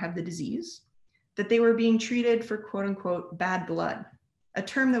did not have the disease, that they were being treated for quote unquote bad blood, a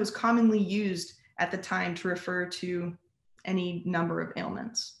term that was commonly used at the time to refer to any number of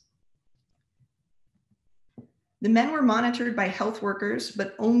ailments. The men were monitored by health workers,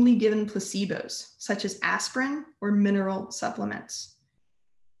 but only given placebos, such as aspirin or mineral supplements,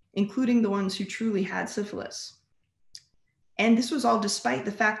 including the ones who truly had syphilis. And this was all despite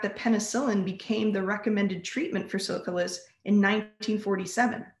the fact that penicillin became the recommended treatment for syphilis in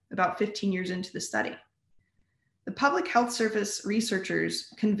 1947, about 15 years into the study. The Public Health Service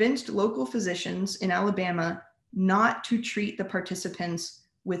researchers convinced local physicians in Alabama not to treat the participants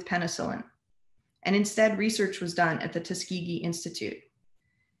with penicillin. and instead research was done at the Tuskegee Institute.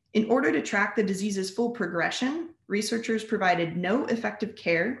 In order to track the disease's full progression, researchers provided no effective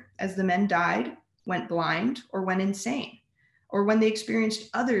care as the men died, went blind, or went insane, or when they experienced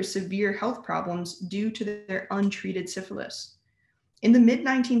other severe health problems due to their untreated syphilis. In the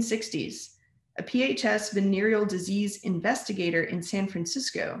mid-1960s, a PHS venereal disease investigator in San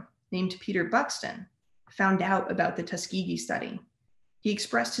Francisco named Peter Buxton found out about the Tuskegee study. He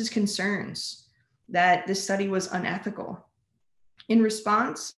expressed his concerns that this study was unethical. In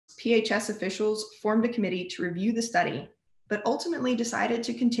response, PHS officials formed a committee to review the study, but ultimately decided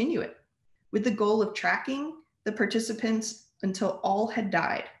to continue it with the goal of tracking the participants until all had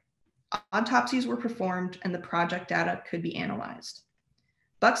died. Autopsies were performed and the project data could be analyzed.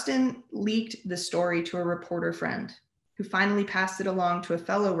 Buxton leaked the story to a reporter friend, who finally passed it along to a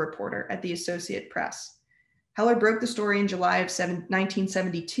fellow reporter at the Associated Press. Heller broke the story in July of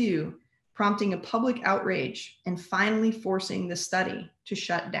 1972, prompting a public outrage and finally forcing the study to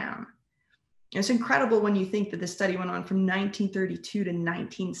shut down. It's incredible when you think that the study went on from 1932 to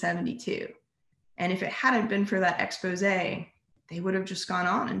 1972. And if it hadn't been for that expose, they would have just gone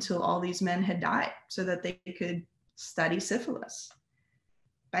on until all these men had died so that they could study syphilis.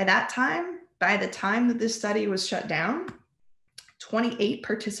 By the time that this study was shut down, 28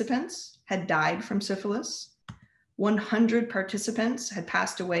 participants had died from syphilis. 100 participants had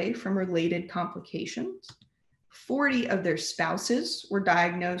passed away from related complications. 40 of their spouses were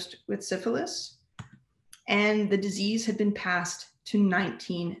diagnosed with syphilis, and the disease had been passed to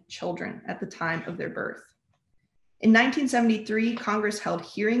 19 children at the time of their birth. In 1973, Congress held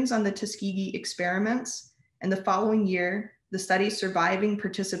hearings on the Tuskegee experiments, and the following year, the study's surviving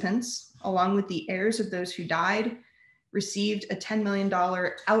participants, along with the heirs of those who died, received a $10 million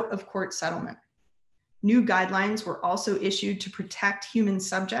out-of-court settlement. New guidelines were also issued to protect human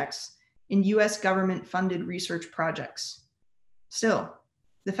subjects in US government-funded research projects. Still,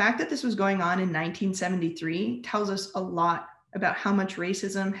 the fact that this was going on in 1973 tells us a lot about how much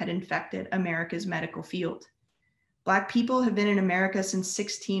racism had infected America's medical field. Black people have been in America since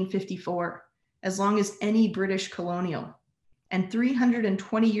 1654, as long as any British colonial. And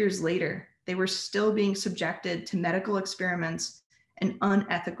 320 years later, they were still being subjected to medical experiments and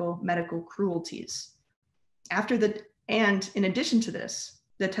unethical medical cruelties. And in addition to this,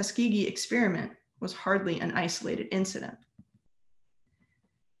 the Tuskegee experiment was hardly an isolated incident.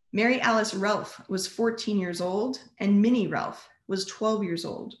 Mary Alice Ralph was 14 years old, and Minnie Ralph was 12 years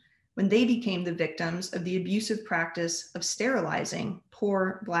old when they became the victims of the abusive practice of sterilizing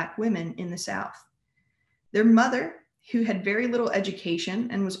poor Black women in the South. Their mother, who had very little education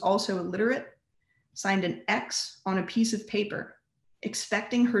and was also illiterate, signed an X on a piece of paper,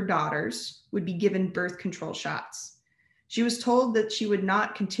 expecting her daughters would be given birth control shots. She was told that she would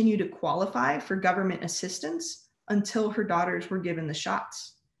not continue to qualify for government assistance until her daughters were given the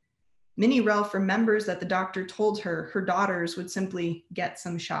shots. Minnie Ralph remembers that the doctor told her her daughters would simply get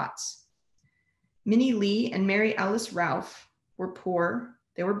some shots. Minnie Lee and Mary Alice Ralph were poor,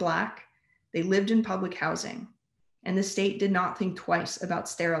 they were Black, they lived in public housing, and the state did not think twice about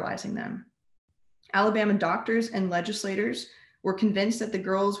sterilizing them. Alabama doctors and legislators were convinced that the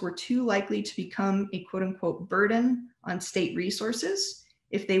girls were too likely to become a quote unquote burden on state resources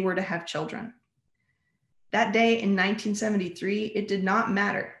if they were to have children. That day in 1973, it did not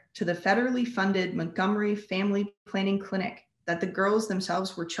matter to the federally funded Montgomery Family Planning Clinic that the girls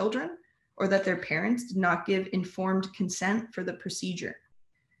themselves were children or that their parents did not give informed consent for the procedure.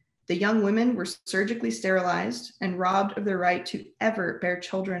 The young women were surgically sterilized and robbed of their right to ever bear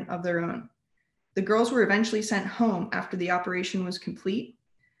children of their own. The girls were eventually sent home after the operation was complete.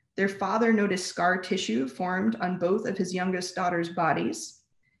 Their father noticed scar tissue formed on both of his youngest daughter's bodies.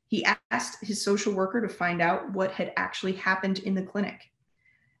 He asked his social worker to find out what had actually happened in the clinic.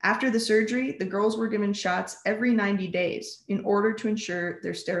 After the surgery, the girls were given shots every 90 days in order to ensure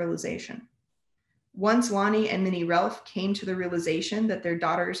their sterilization. Once Lonnie and Minnie Ralph came to the realization that their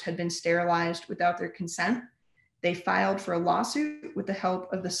daughters had been sterilized without their consent, they filed for a lawsuit with the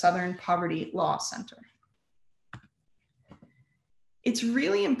help of the Southern Poverty Law Center. It's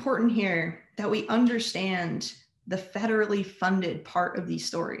really important here that we understand the federally funded part of these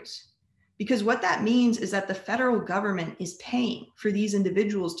stories, because what that means is that the federal government is paying for these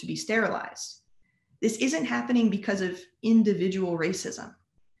individuals to be sterilized. This isn't happening because of individual racism.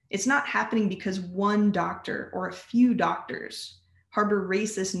 It's not happening because one doctor or a few doctors harbor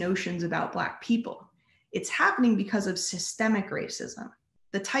racist notions about Black people. It's happening because of systemic racism,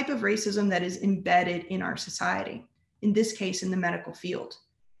 the type of racism that is embedded in our society, in this case, in the medical field.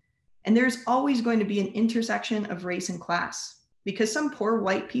 And there's always going to be an intersection of race and class, because some poor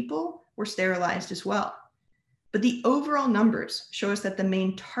white people were sterilized as well. But the overall numbers show us that the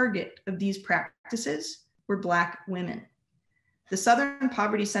main target of these practices were Black women. The Southern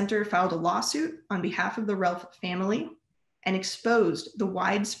Poverty Center filed a lawsuit on behalf of the Relf family and exposed the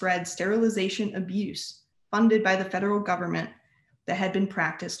widespread sterilization abuse funded by the federal government that had been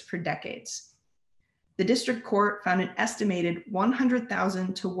practiced for decades. The district court found an estimated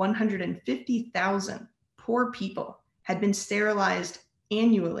 100,000 to 150,000 poor people had been sterilized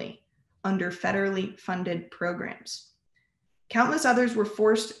annually under federally funded programs. Countless others were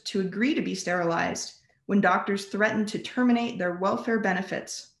forced to agree to be sterilized when doctors threatened to terminate their welfare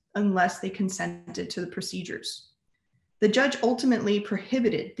benefits unless they consented to the procedures. The judge ultimately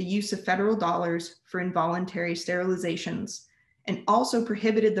prohibited the use of federal dollars for involuntary sterilizations and also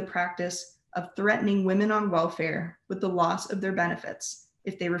prohibited the practice of threatening women on welfare with the loss of their benefits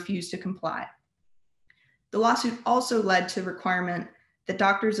if they refused to comply. The lawsuit also led to the requirement that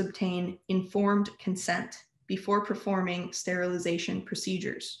doctors obtain informed consent before performing sterilization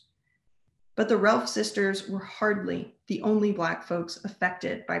procedures. But the Relf sisters were hardly the only Black folks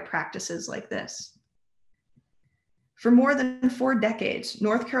affected by practices like this. For more than 4 decades,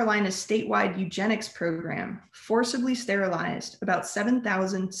 North Carolina's statewide eugenics program forcibly sterilized about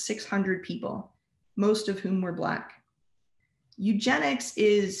 7,600 people, most of whom were Black. Eugenics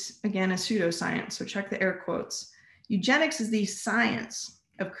is, again, a pseudoscience, so check the air quotes. Eugenics is the science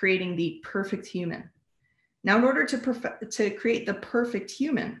of creating the perfect human. Now, in order to create the perfect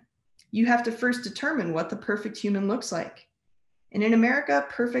human, you have to first determine what the perfect human looks like. And in America,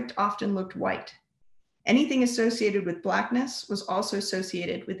 perfect often looked white. Anything associated with Blackness was also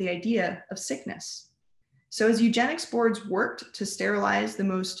associated with the idea of sickness. So as eugenics boards worked to sterilize the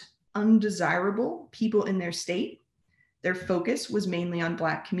most undesirable people in their state, their focus was mainly on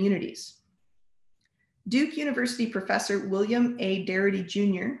Black communities. Duke University professor William A. Darity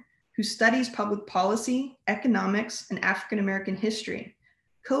Jr., who studies public policy, economics, and African American history,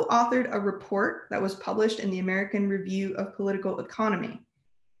 co-authored a report that was published in the American Review of Political Economy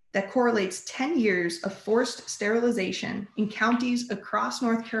that correlates 10 years of forced sterilization in counties across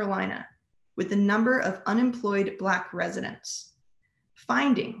North Carolina with the number of unemployed Black residents,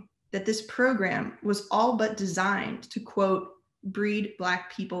 finding that this program was all but designed to, quote, breed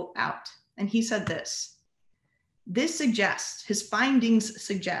Black people out. And he said this: his findings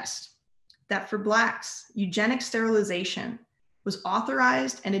suggest that for Blacks, eugenic sterilization was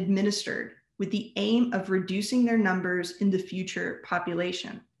authorized and administered with the aim of reducing their numbers in the future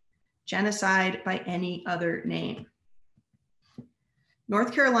population, genocide by any other name.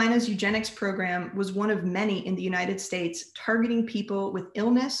 North Carolina's eugenics program was one of many in the United States targeting people with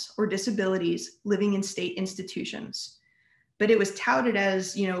illness or disabilities living in state institutions. But it was touted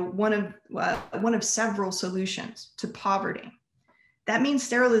as, one of several solutions to poverty. That means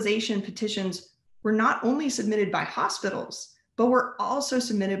sterilization petitions were not only submitted by hospitals, but were also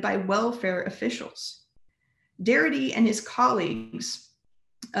submitted by welfare officials. Darity and his colleagues,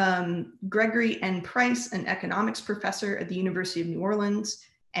 Gregory N. Price, an economics professor at the University of New Orleans,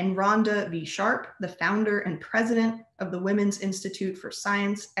 and Rhonda V. Sharp, the founder and president of the Women's Institute for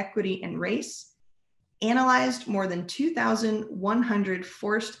Science, Equity, and Race, analyzed more than 2,100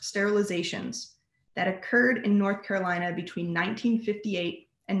 forced sterilizations that occurred in North Carolina between 1958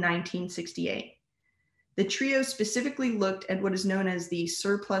 and 1968. The trio specifically looked at what is known as the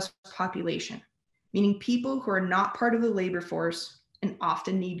surplus population, meaning people who are not part of the labor force and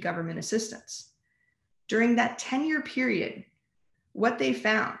often need government assistance. During that 10-year period, what they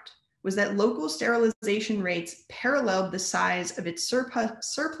found was that local sterilization rates paralleled the size of its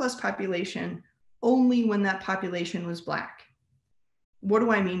surplus population only when that population was Black. What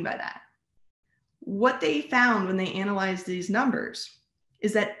do I mean by that? What they found when they analyzed these numbers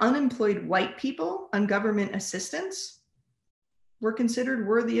is that unemployed white people on government assistance were considered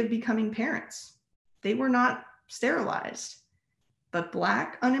worthy of becoming parents. They were not sterilized. But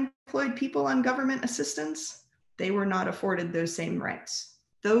Black unemployed people on government assistance, they were not afforded those same rights.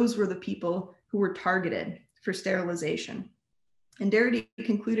 Those were the people who were targeted for sterilization. And Darity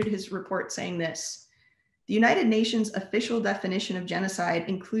concluded his report saying this: the United Nations official definition of genocide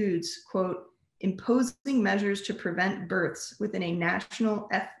includes, quote, imposing measures to prevent births within a national,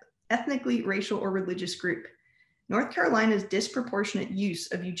 ethnically, racial, or religious group. North Carolina's disproportionate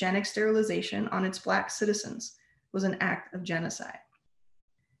use of eugenic sterilization on its Black citizens was an act of genocide.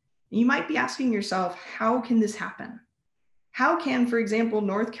 You might be asking yourself, how can this happen? How can, for example,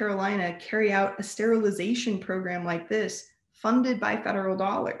 North Carolina carry out a sterilization program like this funded by federal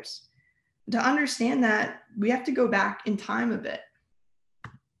dollars? To understand that, we have to go back in time a bit.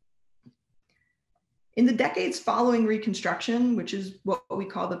 In the decades following Reconstruction, which is what we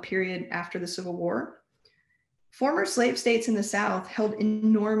call the period after the Civil War, former slave states in the South held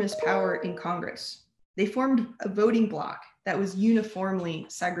enormous power in Congress. They formed a voting bloc that was uniformly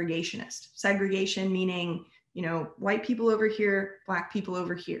segregationist. Segregation meaning, white people over here, Black people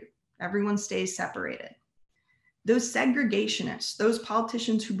over here. Everyone stays separated. Those segregationists, those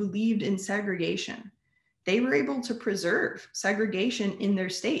politicians who believed in segregation, they were able to preserve segregation in their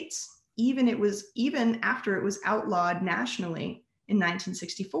states, even after it was outlawed nationally in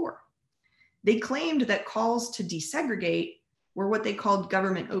 1964. They claimed that calls to desegregate were what they called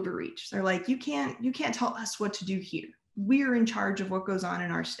government overreach. They're like, you can't tell us what to do here. We're in charge of what goes on in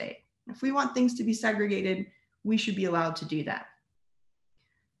our state. If we want things to be segregated, we should be allowed to do that.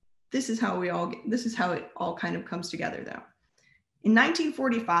 This is how it all kind of comes together, though. In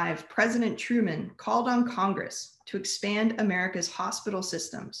 1945, President Truman called on Congress to expand America's hospital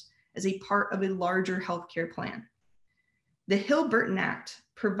systems as a part of a larger healthcare plan. The Hill-Burton Act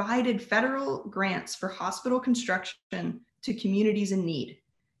provided federal grants for hospital construction to communities in need,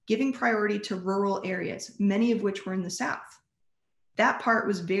 giving priority to rural areas, many of which were in the South. That part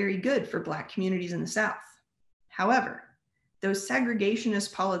was very good for Black communities in the South. However, those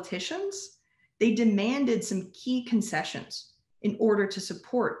segregationist politicians, they demanded some key concessions in order to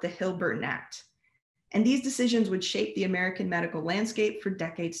support the Hill-Burton Act. And these decisions would shape the American medical landscape for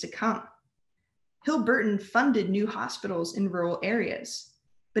decades to come. Hill-Burton funded new hospitals in rural areas,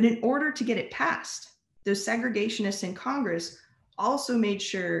 but in order to get it passed, those segregationists in Congress also made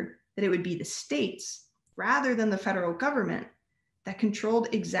sure that it would be the states, rather than the federal government, that controlled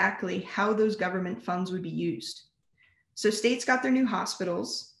exactly how those government funds would be used. So states got their new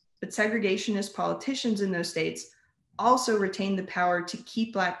hospitals, but segregationist politicians in those states also retained the power to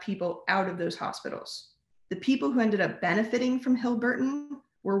keep Black people out of those hospitals. The people who ended up benefiting from Hill-Burton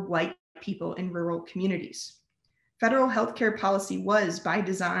were white people in rural communities. Federal healthcare policy was, by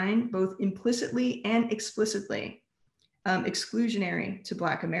design, both implicitly and explicitly exclusionary to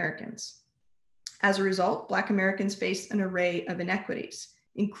Black Americans. As a result, Black Americans faced an array of inequities,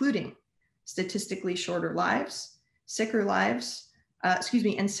 including statistically shorter lives, sicker lives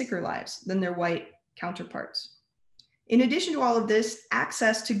than their white counterparts. In addition to all of this,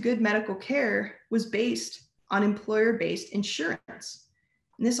 access to good medical care was based on employer-based insurance.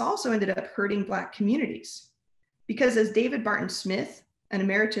 And this also ended up hurting Black communities. Because as David Barton Smith, an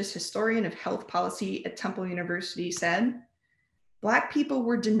emeritus historian of health policy at Temple University, said, Black people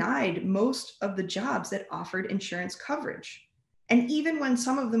were denied most of the jobs that offered insurance coverage. And even when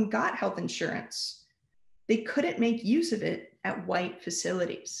some of them got health insurance, they couldn't make use of it at white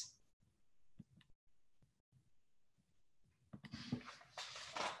facilities.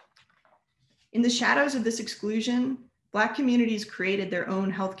 In the shadows of this exclusion, Black communities created their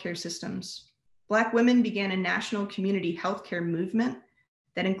own healthcare systems. Black women began a national community healthcare movement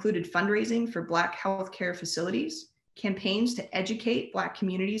that included fundraising for Black healthcare facilities, campaigns to educate Black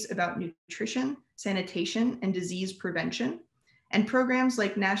communities about nutrition, sanitation, and disease prevention, and programs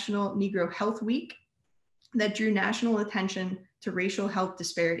like National Negro Health Week that drew national attention to racial health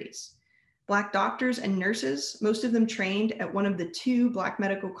disparities. Black doctors and nurses, most of them trained at one of the two Black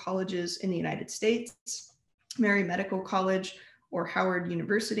medical colleges in the United States, Mary Medical College or Howard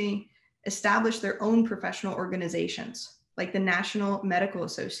University, established their own professional organizations like the National Medical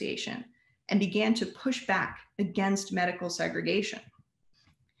Association and began to push back against medical segregation.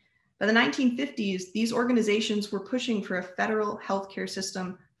 By the 1950s, these organizations were pushing for a federal healthcare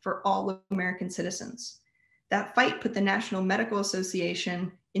system for all American citizens. That fight put the National Medical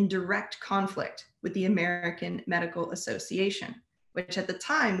Association in direct conflict with the American Medical Association, which at the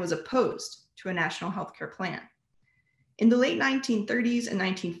time was opposed to a national healthcare plan. In the late 1930s and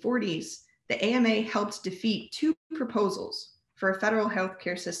 1940s, the AMA helped defeat two proposals for a federal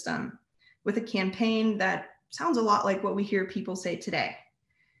healthcare system with a campaign that sounds a lot like what we hear people say today.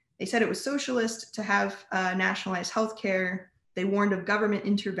 They said it was socialist to have nationalized healthcare. They warned of government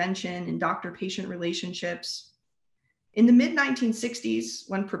intervention in doctor-patient relationships. In the mid-1960s,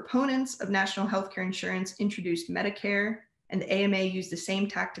 when proponents of national healthcare insurance introduced Medicare and the AMA used the same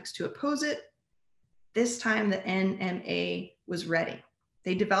tactics to oppose it, this time the NMA was ready.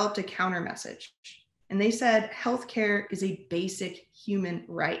 They developed a counter message, and they said healthcare is a basic human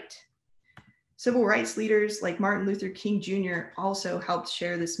right. Civil rights leaders like Martin Luther King Jr. also helped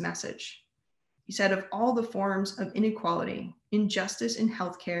share this message. He said, of all the forms of inequality, injustice in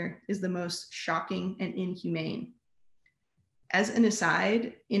healthcare is the most shocking and inhumane. As an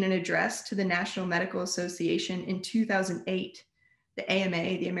aside, in an address to the National Medical Association in 2008, the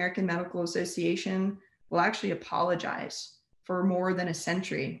AMA, the American Medical Association, will actually apologize for more than a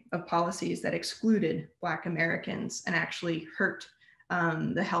century of policies that excluded Black Americans and actually hurt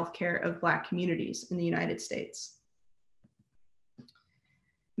the healthcare of Black communities in the United States.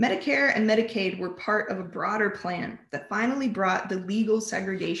 Medicare and Medicaid were part of a broader plan that finally brought the legal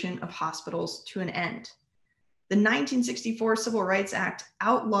segregation of hospitals to an end. The 1964 Civil Rights Act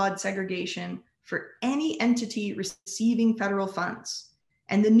outlawed segregation for any entity receiving federal funds,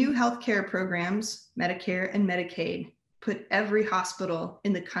 and the new healthcare programs, Medicare and Medicaid, put every hospital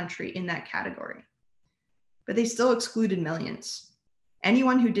in the country in that category. But they still excluded millions.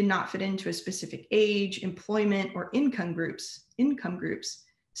 Anyone who did not fit into a specific age, employment, or income groups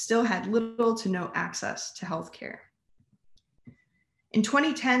still had little to no access to healthcare. In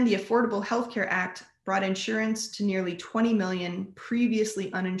 2010, the Affordable Health Care Act brought insurance to nearly 20 million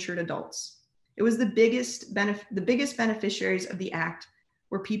previously uninsured adults. It was the biggest beneficiaries of the act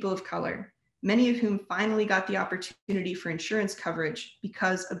were people of color, many of whom finally got the opportunity for insurance coverage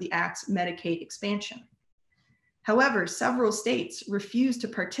because of the act's Medicaid expansion. However, several states refused to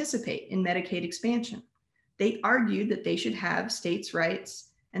participate in Medicaid expansion. They argued that they should have states' rights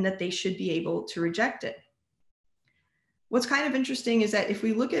and that they should be able to reject it. What's kind of interesting is that if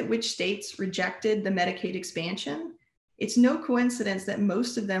we look at which states rejected the Medicaid expansion, it's no coincidence that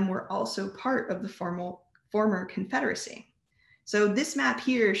most of them were also part of the former Confederacy. So this map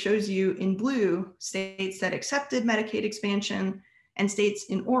here shows you in blue states that accepted Medicaid expansion and states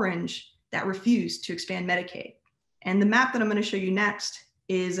in orange that refused to expand Medicaid. And the map that I'm going to show you next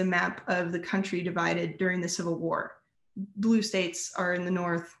is a map of the country divided during the Civil War. Blue states are in the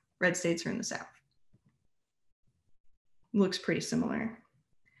north, red states are in the south. Looks pretty similar.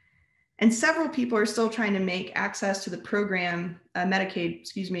 And several people are still trying to make access to the program,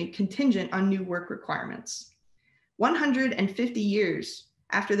 Medicaid, contingent on new work requirements. 150 years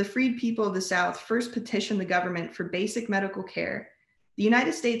after the freed people of the South first petitioned the government for basic medical care, the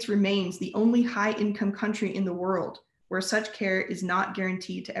United States remains the only high-income country in the world where such care is not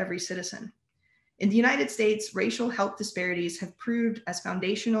guaranteed to every citizen. In the United States, racial health disparities have proved as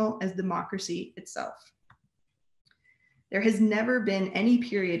foundational as democracy itself. There has never been any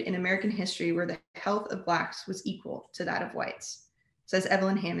period in American history where the health of Blacks was equal to that of whites, says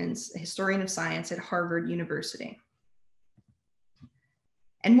Evelyn Hammonds, a historian of science at Harvard University.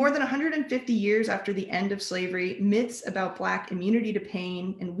 And more than 150 years after the end of slavery, myths about Black immunity to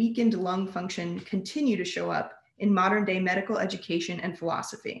pain and weakened lung function continue to show up in modern day medical education and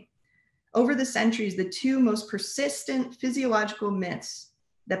philosophy. Over the centuries, the two most persistent physiological myths,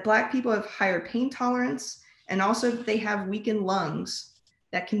 that Black people have higher pain tolerance and also that they have weakened lungs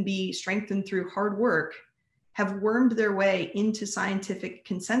that can be strengthened through hard work, have wormed their way into scientific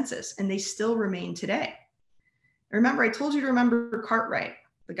consensus, and they still remain today. Remember, I told you to remember Cartwright,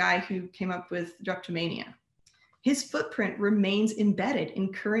 the guy who came up with drapetomania. His footprint remains embedded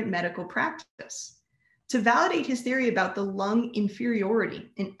in current medical practice. To validate his theory about the lung inferiority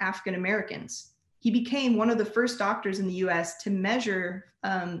in African Americans, he became one of the first doctors in the US to measure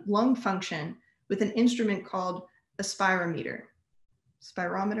lung function with an instrument called a spirometer.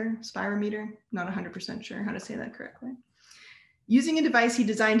 Spirometer, not 100% sure how to say that correctly. Using a device he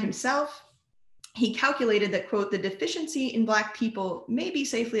designed himself, he calculated that, quote, the deficiency in Black people may be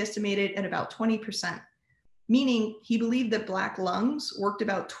safely estimated at about 20%, meaning he believed that Black lungs worked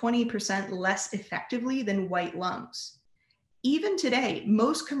about 20% less effectively than white lungs. Even today,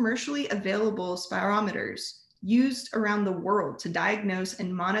 most commercially available spirometers used around the world to diagnose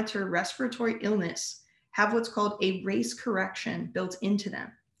and monitor respiratory illness have what's called a race correction built into them,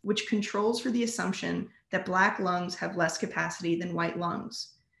 which controls for the assumption that Black lungs have less capacity than white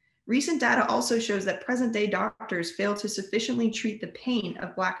lungs. Recent data also shows that present-day doctors fail to sufficiently treat the pain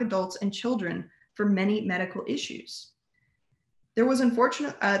of Black adults and children for many medical issues. There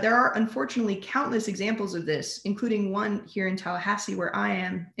are unfortunately countless examples of this, including one here in Tallahassee, where I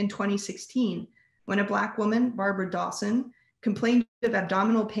am, in 2016, when a Black woman, Barbara Dawson, complained of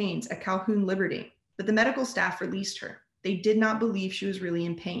abdominal pains at Calhoun Liberty, but the medical staff released her. They did not believe she was really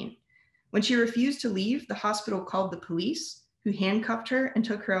in pain. When she refused to leave, the hospital called the police, who handcuffed her and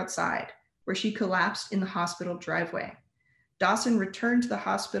took her outside, where she collapsed in the hospital driveway. Dawson returned to the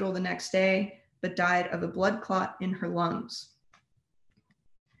hospital the next day, but died of a blood clot in her lungs.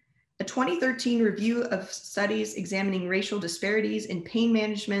 A 2013 review of studies examining racial disparities in pain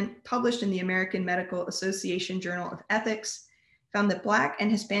management, published in the American Medical Association Journal of Ethics, found that Black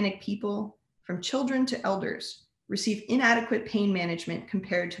and Hispanic people, from children to elders, receive inadequate pain management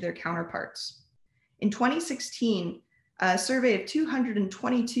compared to their counterparts. In 2016, a survey of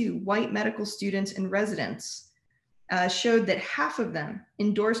 222 white medical students and residents showed that half of them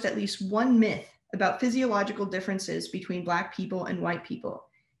endorsed at least one myth about physiological differences between Black people and white people,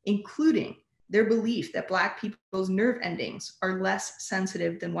 including their belief that Black people's nerve endings are less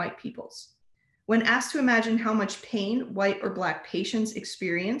sensitive than white people's. When asked to imagine how much pain white or Black patients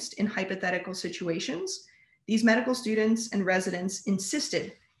experienced in hypothetical situations, these medical students and residents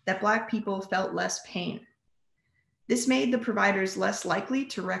insisted that Black people felt less pain. This made the providers less likely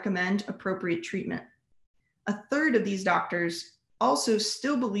to recommend appropriate treatment. A third of these doctors also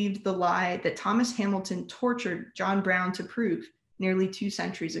still believed the lie that Thomas Hamilton tortured John Brown to prove nearly 2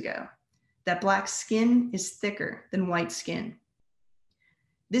 centuries ago, that Black skin is thicker than white skin.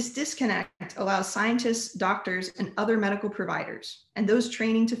 This disconnect allows scientists, doctors, and other medical providers, and those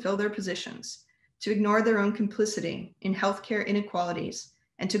training to fill their positions, to ignore their own complicity in healthcare inequalities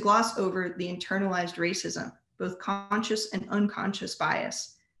and to gloss over the internalized racism, both conscious and unconscious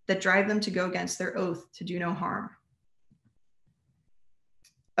bias, that drive them to go against their oath to do no harm.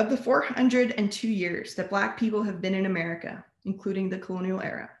 Of the 402 years that Black people have been in America, including the colonial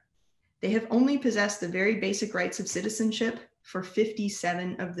era, they have only possessed the very basic rights of citizenship for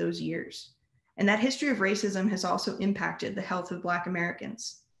 57 of those years. And that history of racism has also impacted the health of Black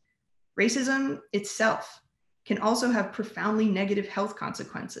Americans. Racism itself can also have profoundly negative health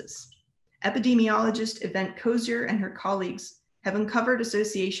consequences. Epidemiologist Yvette Kozier and her colleagues have uncovered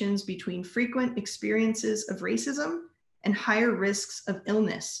associations between frequent experiences of racism and higher risks of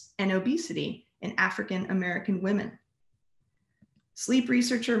illness and obesity in African American women. Sleep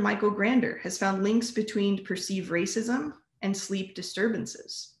researcher Michael Grander has found links between perceived racism and sleep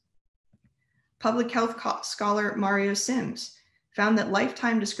disturbances. Public health scholar Mario Sims found that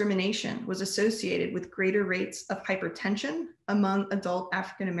lifetime discrimination was associated with greater rates of hypertension among adult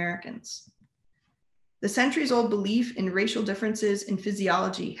African Americans. The centuries-old belief in racial differences in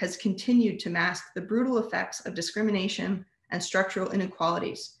physiology has continued to mask the brutal effects of discrimination and structural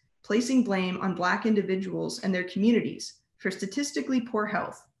inequalities, placing blame on Black individuals and their communities for statistically poor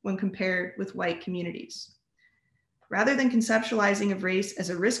health when compared with white communities. Rather than conceptualizing of race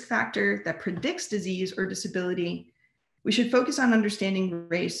as a risk factor that predicts disease or disability, we should focus on understanding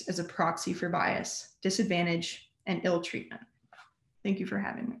race as a proxy for bias, disadvantage, and ill treatment. Thank you for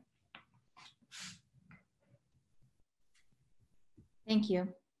having me. Thank you.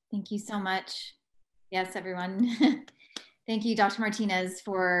 Thank you so much. Yes, everyone. Thank you, Dr. Martinez,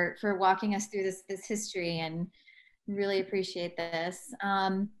 for walking us through this history, and really appreciate this.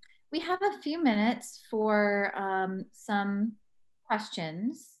 We have a few minutes for some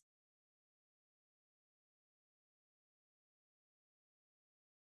questions.